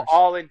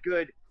 all in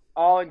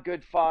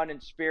good fun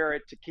and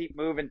spirit to keep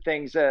moving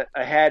things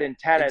ahead in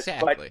tennis.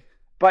 Exactly.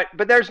 But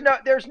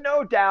there's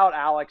no doubt,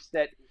 Alex,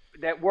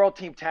 that World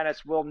Team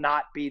Tennis will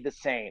not be the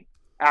same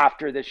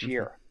after this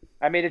year.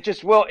 I mean, it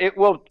just will. It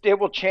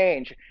will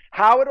change.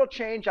 How it'll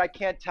change, I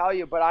can't tell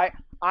you. But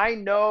I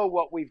know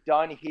what we've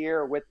done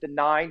here with the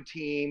 9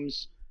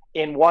 teams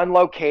in one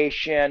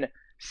location,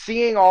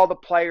 seeing all the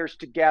players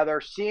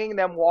together, seeing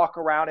them walk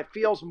around. It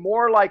feels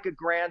more like a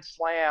Grand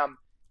Slam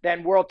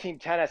than World Team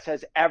Tennis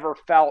has ever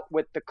felt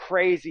with the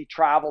crazy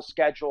travel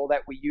schedule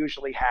that we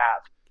usually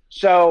have.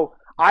 So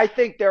I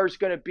think there's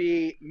going to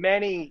be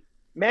many,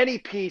 many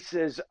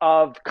pieces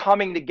of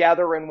coming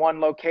together in one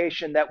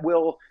location that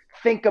we'll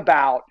think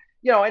about.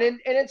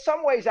 And in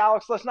some ways,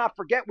 Alex, let's not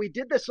forget, we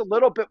did this a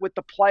little bit with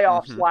the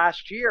playoffs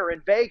last year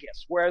in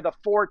Vegas, where the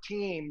 4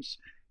 teams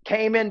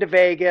came into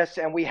Vegas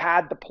and we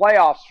had the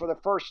playoffs for the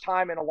first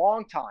time in a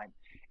long time.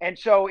 And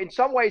so in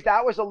some ways,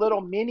 that was a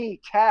little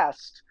mini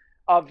test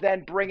of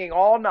then bringing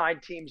all 9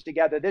 teams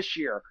together this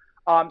year.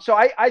 So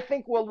I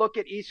think we'll look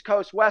at East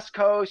Coast, West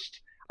Coast.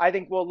 I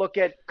think we'll look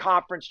at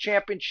conference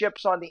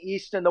championships on the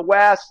East and the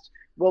West.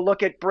 We'll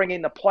look at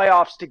bringing the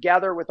playoffs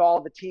together with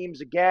all the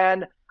teams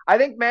again. I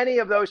think many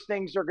of those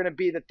things are going to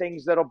be the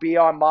things that'll be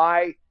on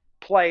my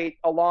plate,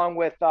 along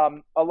with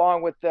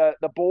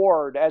the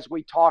board, as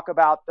we talk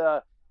about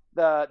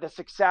the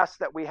success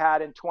that we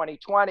had in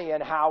 2020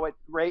 and how it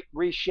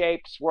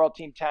reshapes World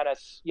Team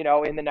Tennis,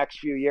 in the next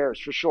few years,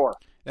 for sure.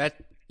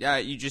 Yeah,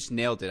 you just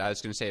nailed it. I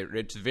was going to say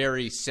it's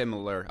very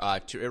similar.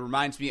 It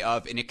reminds me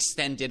of an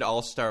extended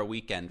All-Star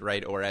weekend,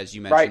 right? Or as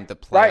you mentioned, the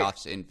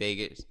playoffs in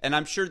Vegas. And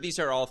I'm sure these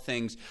are all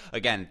things,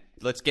 again,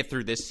 let's get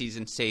through this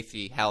season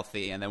safety,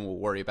 healthy, and then we'll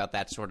worry about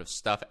that sort of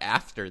stuff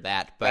after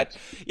that. But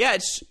yeah,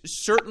 it's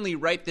certainly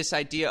right, this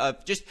idea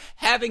of just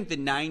having the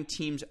 9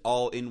 teams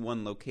all in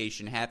one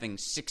location, having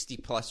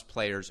 60-plus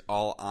players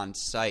all on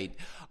site.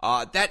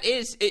 That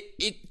is,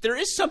 there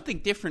is something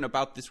different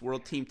about this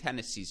World Team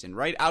Tennis season,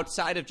 right?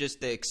 Outside of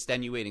just the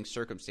extenuating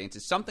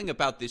circumstances, something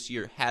about this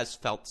year has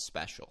felt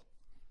special.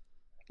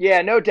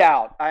 Yeah, no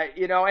doubt.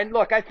 And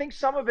look, I think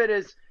some of it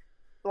is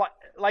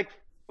like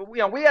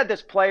we had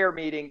this player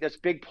meeting, this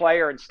big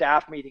player and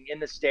staff meeting in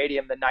the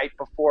stadium the night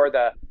before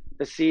the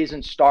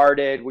season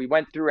started. We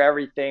went through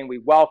everything. We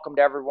welcomed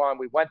everyone.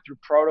 We went through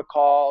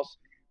protocols.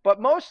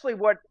 But mostly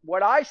what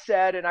I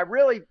said, and I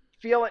really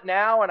feel it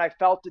now, and I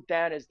felt it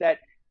then, is that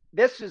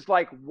this is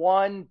like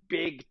one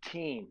big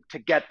team to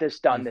get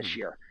this done this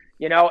year.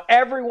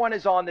 Everyone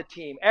is on the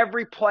team.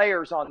 Every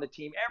player's on the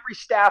team. Every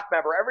staff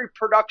member, every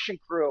production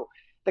crew,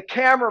 the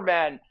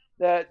cameramen,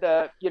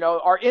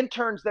 our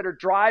interns that are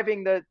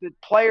driving the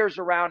players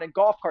around in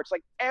golf carts,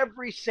 like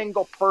every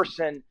single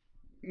person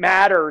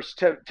matters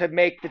to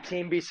make the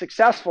team be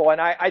successful. And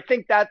I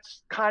think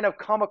that's kind of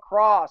come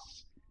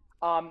across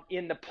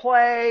in the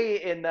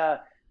play, in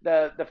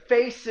the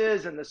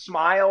faces and the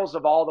smiles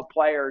of all the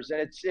players.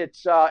 And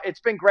it's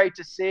been great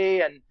to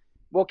see, and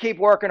we'll keep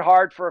working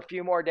hard for a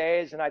few more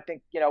days. And I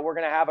think, we're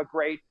going to have a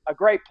great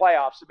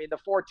playoffs. I mean, the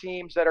 4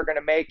 teams that are going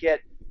to make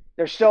it,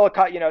 there's still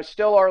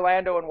still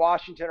Orlando and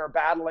Washington are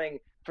battling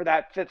for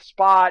that fifth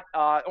spot.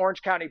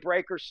 Orange County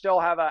Breakers still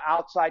have an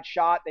outside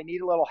shot. They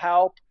need a little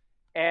help.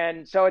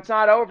 And so it's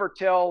not over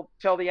till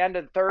the end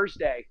of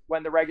Thursday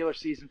when the regular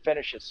season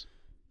finishes.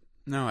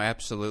 No,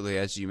 absolutely.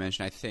 As you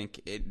mentioned, I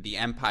think the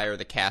Empire,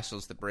 the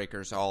Castles, the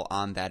Breakers, all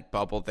on that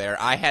bubble there.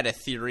 I had a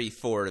theory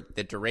for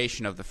the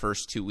duration of the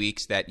first 2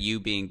 weeks that you,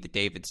 being the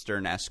David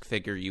Stern-esque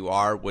figure you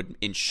are, would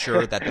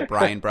ensure that the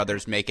Bryan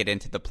brothers make it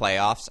into the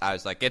playoffs. I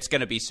was like, it's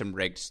going to be some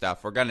rigged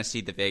stuff. We're going to see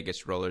the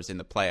Vegas Rollers in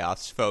the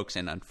playoffs, folks,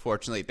 and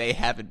unfortunately, they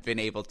haven't been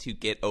able to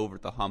get over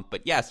the hump.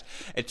 But yes,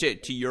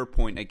 to your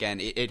point,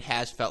 again, it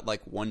has felt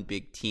like one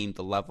big team.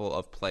 The level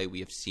of play we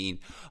have seen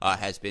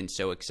has been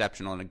so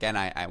exceptional. And again,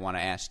 I want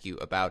to ask you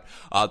about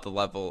the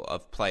level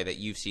of play that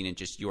you've seen and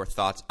just your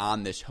thoughts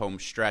on this home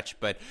stretch.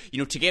 But,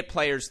 to get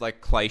players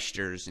like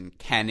Kleisters and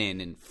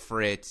Kennan and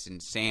Fritz and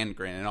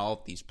Sandgren and all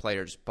of these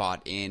players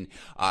bought in,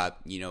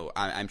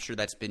 I'm sure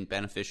that's been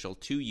beneficial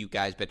to you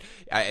guys, but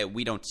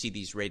we don't see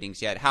these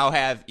ratings yet. How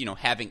have,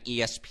 having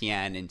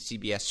ESPN and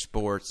CBS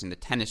Sports and the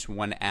Tennis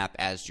One app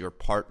as your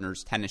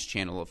partners, Tennis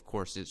Channel, of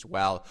course, as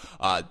well,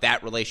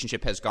 that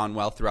relationship has gone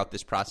well throughout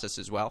this process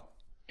as well?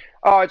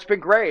 Oh, it's been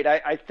great.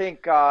 I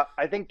think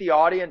the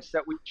audience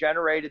that we've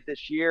generated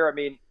this year, I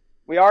mean,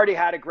 we already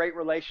had a great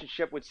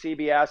relationship with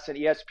CBS and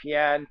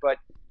ESPN, but,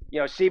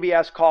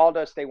 CBS called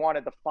us. They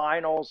wanted the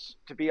finals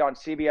to be on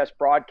CBS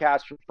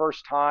broadcast for the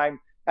first time.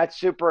 That's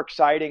super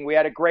exciting. We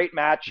had a great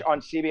match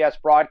on CBS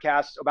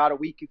broadcast about a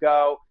week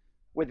ago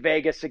with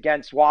Vegas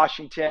against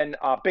Washington.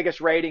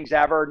 Biggest ratings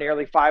ever,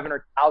 nearly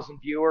 500,000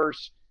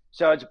 viewers.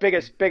 So it's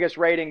the biggest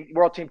rating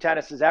World Team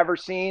Tennis has ever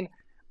seen.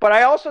 But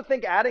I also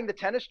think adding the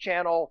Tennis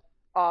Channel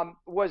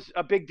was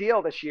a big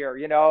deal this year.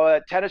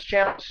 Tennis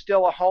Channel is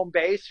still a home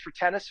base for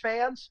tennis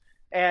fans.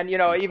 And,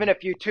 even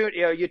if you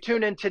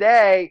tune in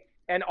today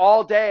and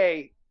all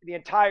day, the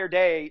entire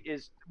day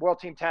is World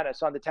Team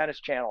Tennis on the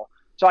Tennis Channel.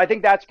 So I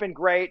think that's been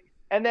great.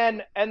 And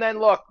then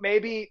look,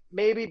 maybe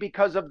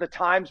because of the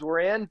times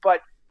we're in,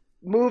 but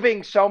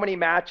moving so many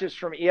matches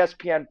from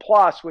ESPN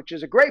Plus, which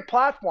is a great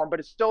platform, but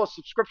it's still a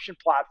subscription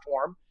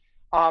platform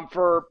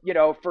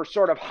for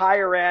sort of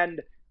higher end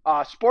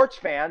sports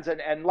fans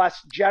and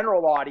less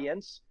general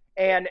audience.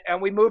 And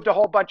we moved a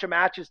whole bunch of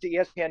matches to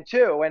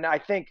ESPN2. And I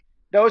think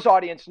those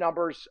audience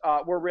numbers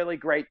were really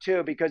great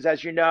too, because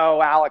as you know,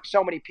 Alex,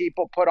 so many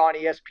people put on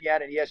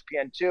ESPN and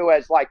ESPN2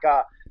 as like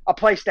a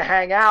place to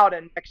hang out.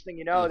 And next thing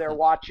you know, they're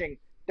watching,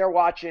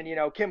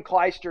 Kim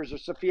Kleisters or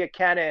Sophia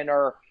Kennan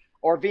or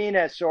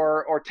Venus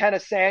or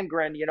Tennis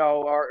Sandgren,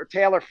 or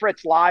Taylor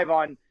Fritz live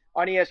on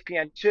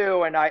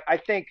ESPN2. And I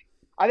think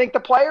the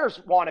players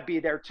want to be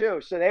there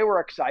too, so they were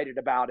excited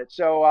about it.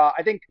 So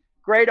I think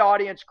great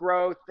audience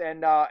growth,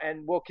 and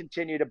we'll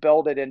continue to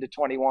build it into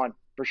 21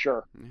 for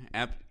sure.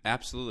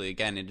 Absolutely.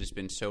 Again, it has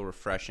been so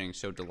refreshing,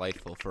 so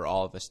delightful for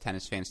all of us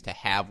tennis fans to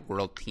have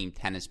World Team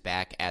Tennis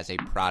back as a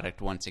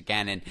product once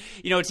again. And,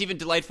 it's even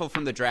delightful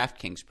from the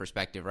DraftKings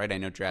perspective, right? I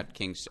know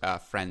DraftKings,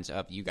 friends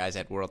of you guys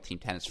at World Team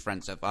Tennis,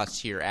 friends of us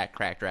here at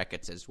Cracked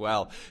Rackets as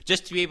well.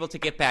 Just to be able to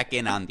get back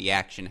in on the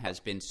action has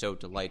been so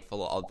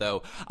delightful,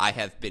 although I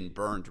have been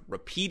burned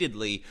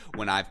repeatedly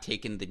when I've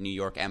taken the New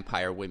York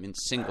Empire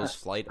women's singles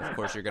flight. Of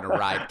course, you're going to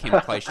ride Kim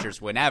Kleisters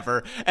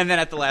whenever, and then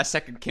at the last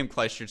second, Kim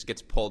Kleisters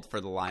gets pulled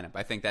for the lineup.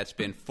 I think that's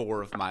been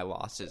 4 of my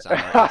losses on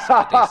our Rest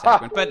of the Day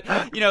segment.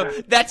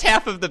 But, that's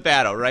half of the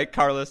battle, right,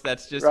 Carlos?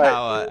 That's just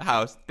right.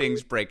 how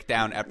things break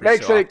down so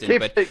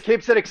often.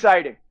 Keeps it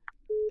exciting.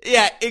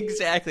 Yeah,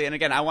 exactly. And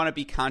again, I want to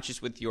be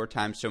conscious with your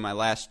time. So my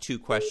last 2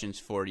 questions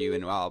for you,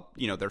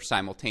 and they're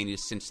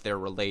simultaneous since they're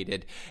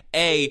related.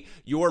 A,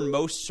 your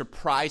most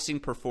surprising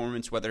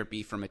performance, whether it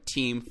be from a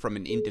team, from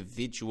an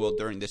individual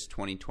during this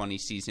 2020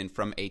 season,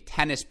 from a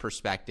tennis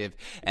perspective,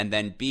 and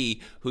then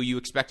B, who you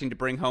expecting to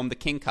bring home the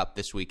King Cup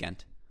this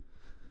weekend?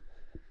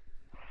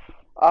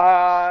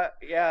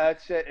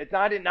 It's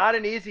not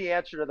an easy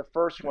answer to the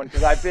first one,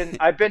 because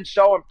I've been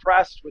so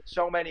impressed with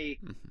so many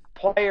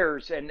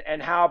players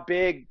and how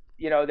big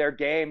their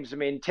games. I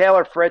mean,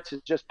 Taylor Fritz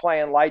is just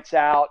playing lights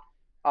out.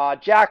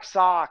 Jack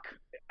Sock,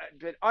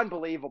 been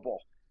unbelievable,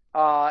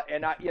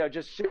 and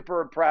just super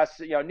impressed.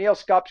 Neil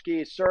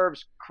Skupski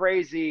serves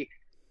crazy.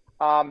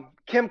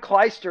 Kim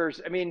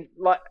Kleisters, I mean,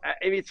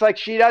 it's like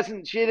she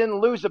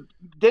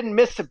didn't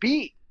miss a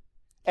beat.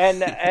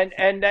 And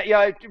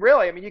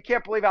really, I mean, you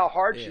can't believe how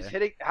hard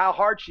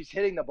she's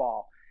hitting the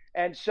ball.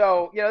 And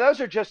so,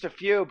 those are just a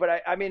few, but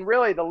I mean,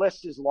 really the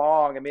list is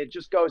long. I mean, it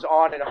just goes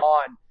on and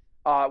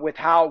on with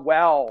how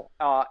well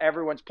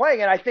everyone's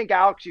playing. And I think,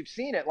 Alex, you've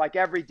seen it, like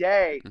every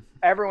day,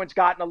 everyone's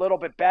gotten a little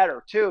bit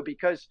better too,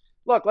 because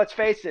look, let's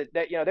face it,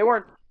 that,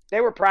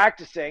 they were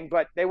practicing,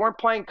 but they weren't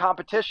playing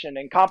competition,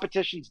 and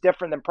competition's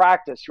different than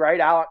practice, right?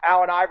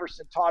 Allen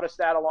Iverson taught us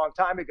that a long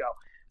time ago.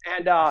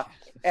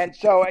 And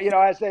so,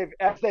 as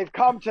they've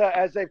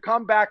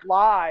come back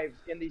live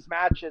in these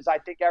matches, I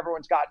think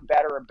everyone's gotten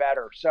better and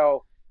better.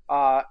 So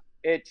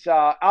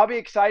I'll be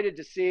excited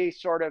to see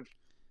sort of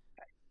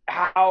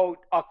how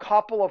a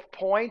couple of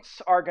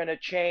points are going to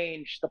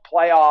change the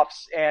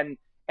playoffs and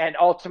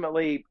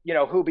ultimately,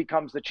 who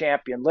becomes the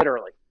champion,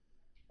 literally.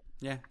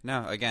 Yeah,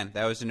 no, again,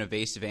 that was an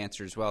evasive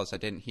answer as well, as I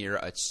didn't hear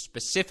a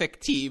specific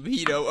team,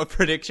 a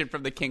prediction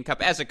from the King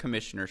Cup. As a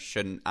commissioner,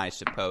 shouldn't, I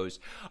suppose.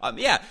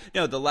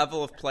 The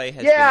level of play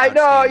has been outstanding.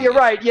 No, you're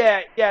right.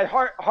 Yeah.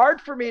 Hard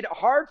for me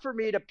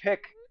to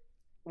pick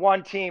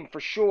one team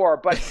for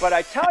sure. But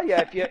I tell you,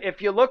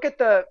 if you look at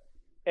the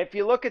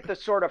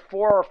sort of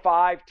 4 or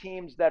 5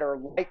 teams that are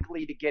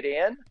likely to get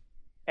in,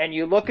 and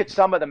you look at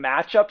some of the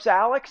matchups,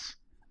 Alex,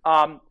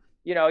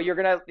 you're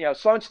gonna,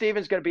 Sloane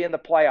Stephens going to be in the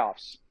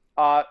playoffs.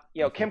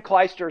 Kim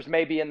Clijsters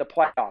may be in the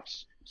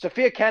playoffs.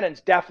 Sophia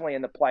Kennan's definitely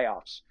in the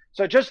playoffs.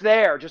 So just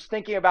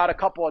thinking about a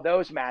couple of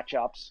those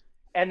matchups.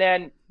 And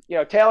then,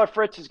 Taylor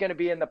Fritz is going to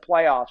be in the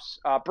playoffs.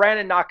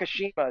 Brandon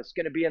Nakashima is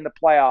going to be in the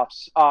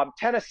playoffs.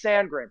 Tennis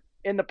Sandgren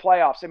in the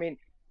playoffs.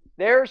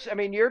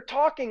 You're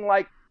talking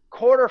like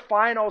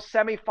quarterfinals,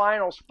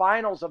 semifinals,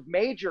 finals of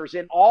majors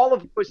in all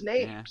of those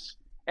names.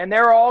 Yeah. And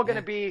they're all going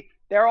to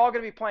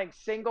be playing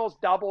singles,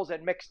 doubles,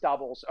 and mixed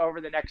doubles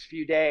over the next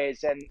few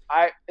days, and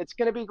it's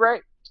going to be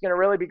great. It's going to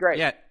really be great.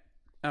 Yeah,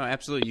 oh,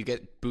 absolutely. You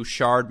get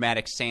Bouchard,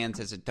 Maddox Sands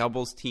as a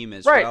doubles team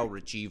as well.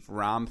 Rajiv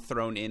Ram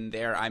thrown in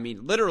there.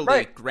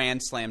 Literally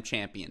Grand Slam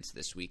champions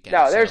this weekend.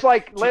 No, there's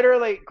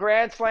literally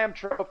Grand Slam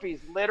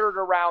trophies littered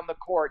around the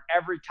court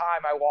every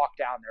time I walk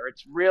down there.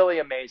 It's really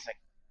amazing.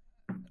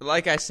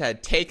 Like I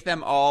said, take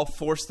them all,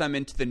 force them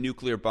into the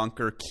nuclear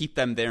bunker, keep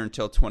them there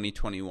until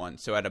 2021.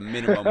 So at a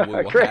minimum,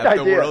 we will have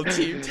the World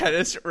Team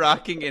Tennis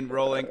rocking and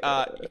rolling.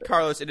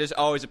 Carlos, it is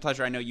always a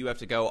pleasure. I know you have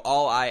to go.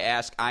 All I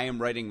ask, I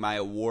am writing my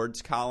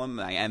awards column,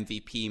 my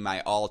MVP,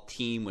 my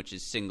all-team, which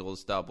is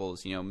singles,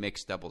 doubles,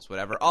 mixed doubles,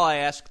 whatever. All I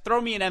ask,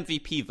 throw me an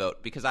MVP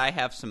vote because I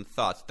have some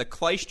thoughts. The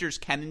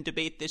Clijsters-Kennan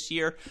debate this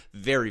year,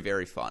 very,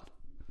 very fun.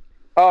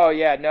 Oh,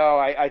 yeah. No,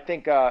 I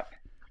think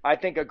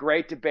a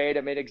great debate.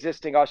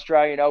 Existing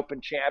Australian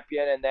Open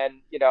champion, and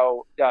then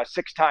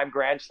 6-time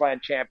Grand Slam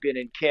champion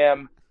in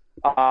Kim.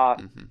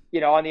 On the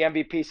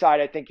MVP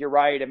side, I think you're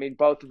right.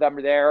 Both of them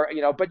are there.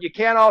 But you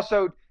can't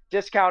also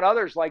discount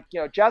others like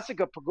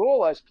Jessica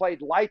Pegula has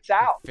played lights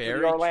out for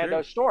the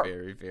Orlando Storm.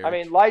 Very,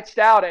 very lights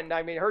out, and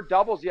her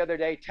doubles the other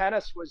day.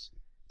 Tennis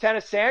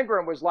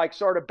Sandgren was like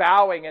sort of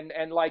bowing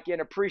and like in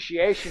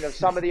appreciation of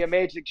some of the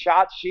amazing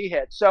shots she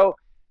hit. So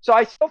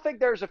I still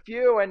think there's a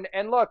few,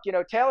 and look,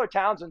 Taylor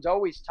Townsend's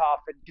always tough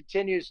and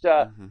continues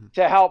to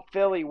help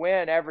Philly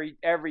win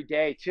every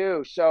day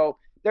too. So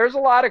there's a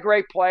lot of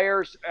great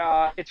players.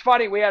 It's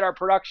funny, we had our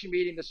production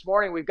meeting this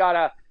morning. We've got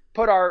to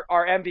put our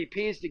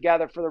MVPs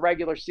together for the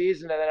regular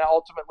season and then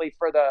ultimately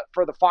for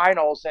the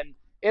finals, and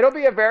it'll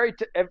be a very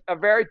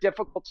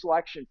difficult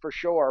selection for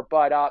sure.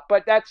 But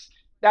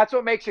that's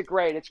what makes it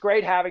great. It's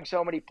great having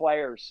so many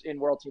players in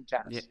World Team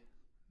Tennis. Yeah.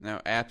 No,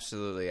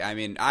 absolutely.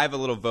 I have a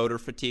little voter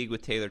fatigue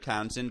with Taylor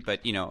Townsend, but,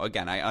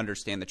 again, I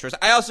understand the choice.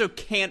 I also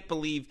can't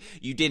believe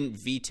you didn't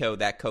veto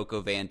that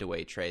Coco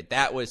Vandeweghe trade.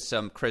 That was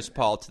some Chris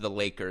Paul to the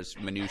Lakers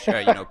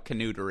minutia,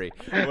 canoodlery,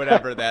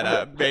 whatever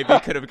that maybe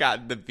could have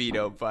gotten the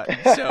veto button.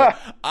 So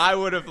I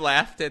would have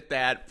laughed at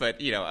that, but,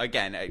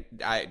 again,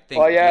 I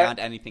think beyond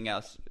anything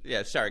else.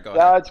 Yeah, sorry, go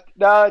ahead.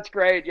 It's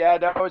great. Yeah,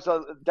 that was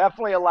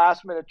definitely a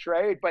last-minute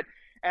trade, but –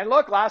 and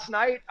look, last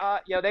night,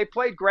 they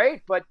played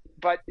great, but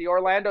the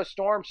Orlando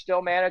Storm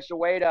still managed a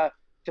way to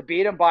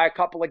beat them by a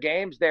couple of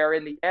games there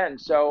in the end.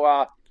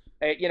 So,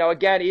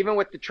 again, even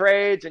with the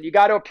trades, and you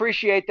got to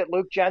appreciate that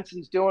Luke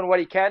Jensen's doing what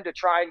he can to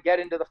try and get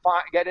into the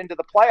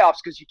playoffs,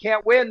 because you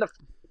can't win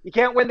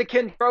the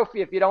King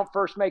Trophy if you don't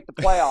first make the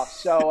playoffs.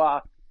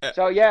 So,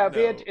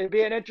 it'd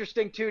be an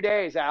interesting 2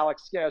 days,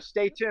 Alex.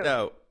 Stay tuned.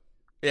 No.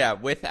 Yeah,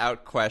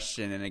 without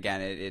question. And again,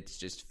 it's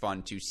just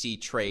fun to see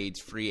trades,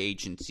 free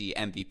agency,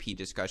 MVP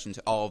discussions,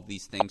 all of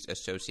these things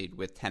associated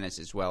with tennis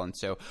as well. And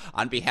so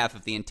on behalf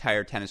of the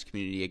entire tennis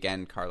community,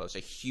 again, Carlos, a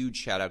huge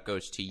shout out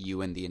goes to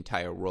you and the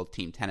entire World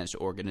Team Tennis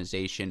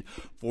organization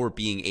for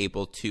being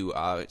able to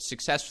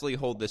successfully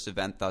hold this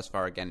event thus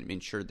far. Again,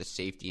 ensure the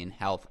safety and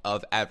health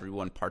of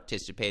everyone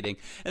participating,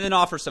 and then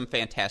offer some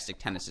fantastic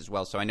tennis as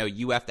well. So I know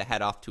you have to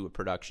head off to a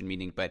production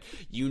meeting, but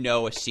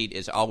a seat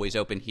is always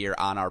open here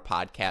on our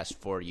podcast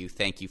for you.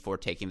 Thank you for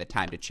taking the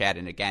time to chat,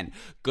 and again,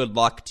 good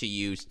luck to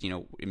you,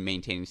 in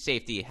maintaining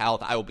safety,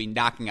 health. I will be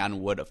knocking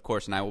on wood, of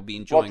course, and I will be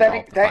enjoying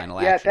all the final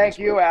action. Yeah, thank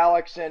you,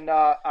 Alex, and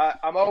I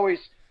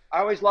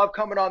always love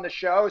coming on the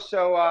show.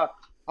 So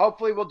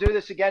hopefully we'll do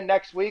this again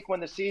next week when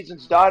the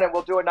season's done, and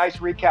we'll do a nice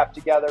recap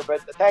together.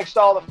 But thanks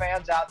to all the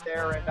fans out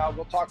there, and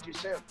we'll talk to you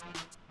soon.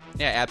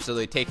 Yeah,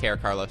 absolutely. Take care,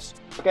 Carlos.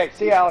 Okay,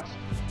 see you, Alex.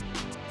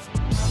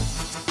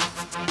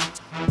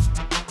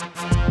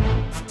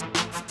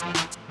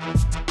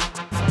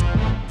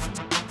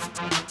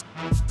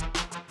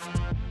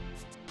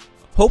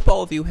 Hope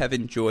all of you have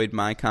enjoyed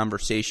my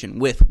conversation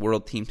with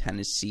World Team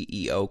Tennis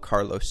CEO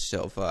Carlos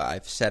Silva.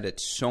 I've said it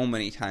so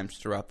many times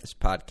throughout this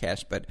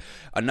podcast, but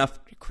enough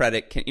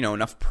credit,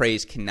 enough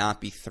praise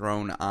cannot be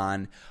thrown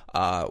on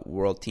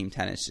World Team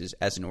Tennis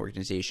as an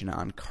organization,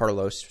 on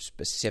Carlos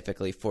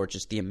specifically, for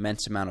just the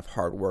immense amount of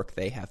hard work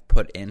they have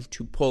put in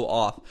to pull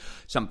off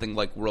something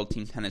like World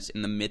Team Tennis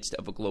in the midst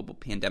of a global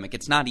pandemic.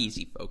 It's not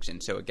easy, folks.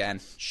 And so again,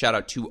 shout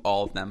out to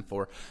all of them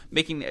for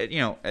making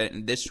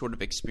this sort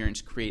of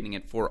experience, creating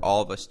it for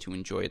all of us to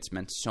enjoy. It's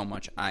meant so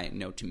much, I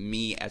know, to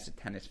me as a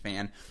tennis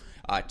fan.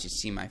 To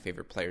see my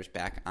favorite players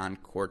back on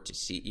court, to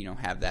see,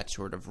 have that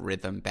sort of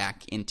rhythm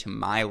back into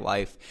my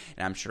life.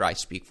 And I'm sure I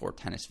speak for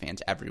tennis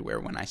fans everywhere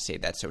when I say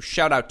that. So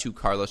shout out to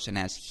Carlos. And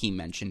as he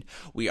mentioned,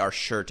 we are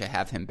sure to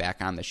have him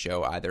back on the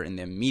show either in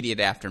the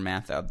immediate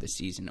aftermath of the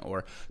season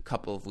or a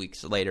couple of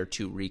weeks later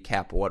to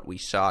recap what we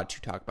saw,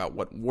 to talk about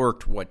what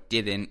worked, what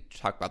didn't, to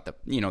talk about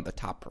the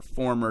top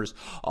performers,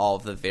 all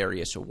of the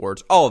various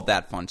awards, all of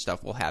that fun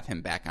stuff. We'll have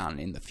him back on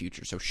in the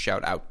future. So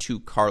shout out to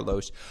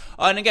Carlos.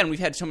 And again, we've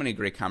had so many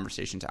great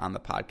conversations on the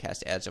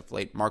podcast as of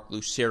late. Mark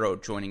Lucero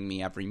joining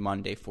me every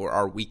Monday for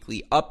our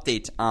weekly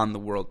updates on the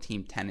World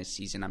Team Tennis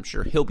season. I'm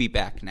sure he'll be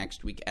back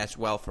next week as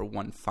well for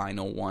one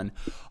final one.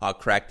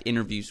 Cracked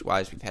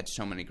interviews-wise, we've had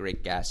so many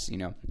great guests.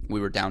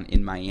 We were down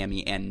in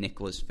Miami and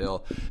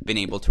Nicholasville, been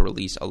able to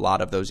release a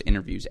lot of those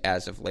interviews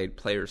as of late.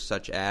 Players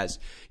such as,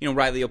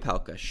 Riley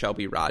Opelka,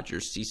 Shelby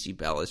Rogers, CeCe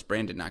Bellis,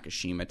 Brandon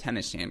Nakashima,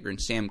 Tennis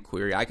Sandgren, Sam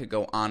Querrey. I could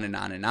go on and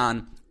on and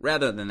on.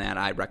 Rather than that,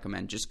 I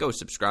recommend just go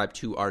subscribe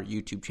to our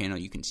YouTube channel.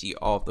 You can see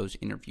all of those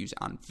interviews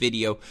on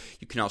video.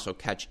 You can also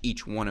catch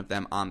each one of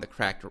them on the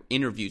Cracked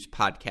Interviews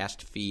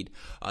podcast feed.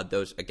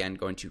 Those, again,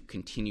 going to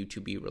continue to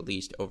be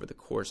released over the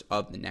course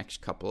of the next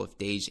couple of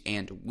days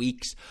and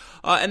weeks.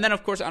 And then,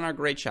 of course, on our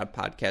Great Shot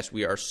podcast,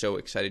 we are so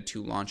excited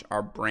to launch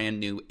our brand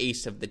new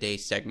Ace of the Day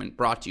segment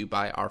brought to you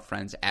by our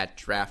friends at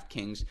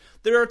DraftKings.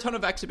 There are a ton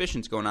of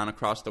exhibitions going on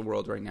across the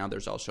world right now.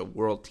 There's also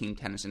World Team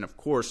Tennis, and of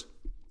course,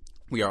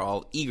 we are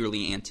all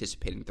eagerly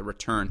anticipating the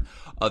return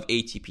of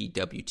ATP,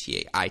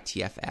 WTA,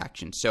 ITF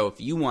action. So if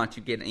you want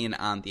to get in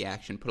on the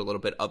action, put a little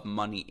bit of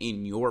money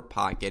in your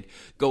pocket,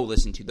 go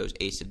listen to those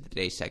Ace of the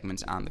Day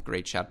segments on the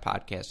Great Shot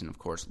podcast. And of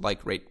course,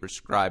 like, rate,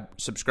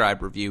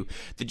 subscribe, review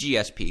the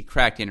GSP,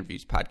 Cracked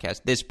Interviews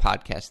podcast, this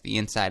podcast, the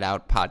Inside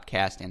Out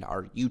podcast, and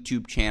our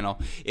YouTube channel.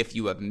 If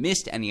you have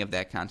missed any of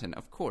that content,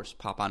 of course,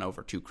 pop on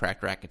over to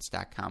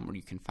crackrackets.com where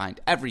you can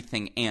find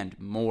everything and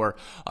more.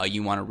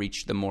 You want to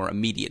reach the more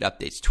immediate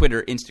updates,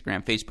 Twitter,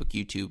 Instagram, Facebook,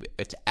 YouTube.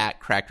 It's at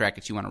Cracked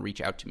Rackets. You want to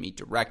reach out to me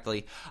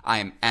directly. I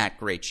am at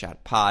Great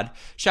Shot Pod.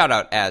 Shout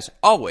out, as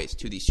always,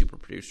 to the super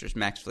producers,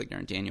 Max Fligner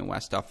and Daniel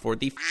Westoff, for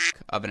the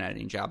of an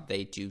editing job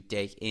they do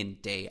day in,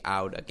 day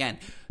out. Again,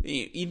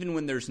 even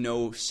when there's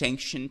no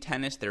sanctioned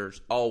tennis, there's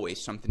always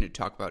something to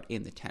talk about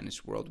in the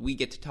tennis world. We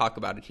get to talk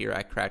about it here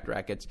at Cracked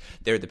Rackets.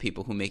 They're the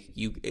people who make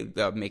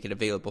it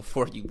available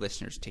for you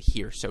listeners to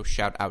hear. So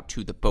shout out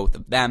to the both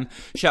of them.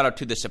 Shout out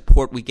to the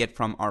support we get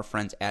from our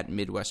friends at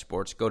Midwest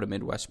Sports. Go to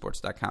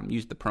MidwestSports.com.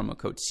 Use the promo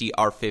code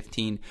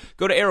CR15.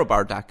 Go to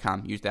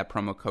AeroBar.com. Use that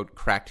promo code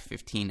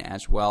Cracked15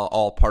 as well.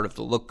 All part of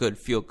the look good,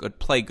 feel good,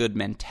 play good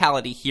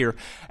mentality here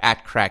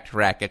at Cracked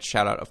Rackets.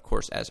 Shout out, of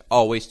course, as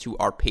always, to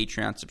our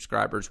Patreon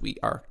subscribers. We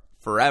are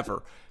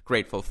forever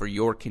grateful for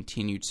your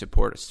continued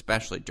support,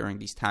 especially during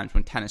these times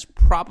when tennis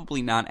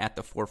probably not at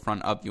the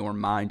forefront of your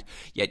mind,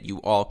 yet you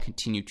all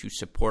continue to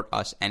support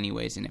us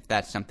anyways. And if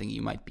that's something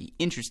you might be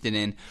interested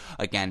in,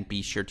 again,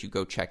 be sure to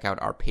go check out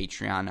our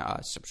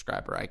Patreon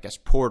subscriber,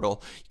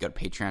 portal. You go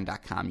to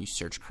patreon.com, you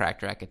search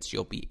Cracked Rackets,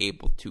 you'll be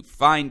able to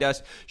find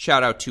us.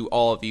 Shout out to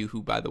all of you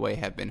who, by the way,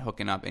 have been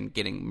hooking up and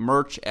getting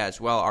merch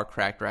as well. Our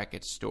Cracked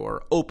Rackets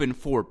store open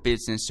for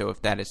business, so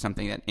if that is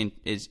something that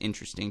is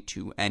interesting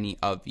to any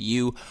of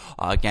you,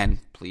 again,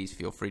 please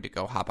feel free to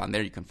go hop on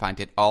there. You can find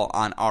it all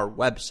on our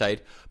website.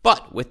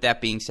 But with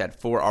that being said,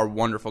 for our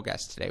wonderful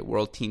guest today,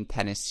 World Team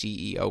Tennis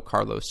CEO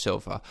Carlos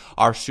Silva,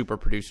 our super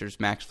producers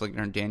Max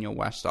Fligner and Daniel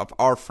Westoff,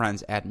 our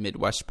friends at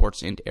Midwest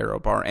Sports and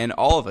AeroBar, and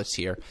all of us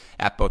here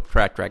at both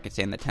Cracked Rackets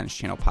and the Tennis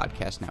Channel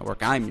Podcast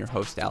Network, I'm your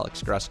host,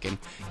 Alex Gruskin.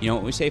 You know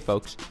what we say,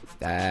 folks?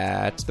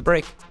 That's the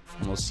break.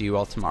 And we'll see you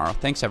all tomorrow.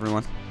 Thanks,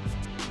 everyone.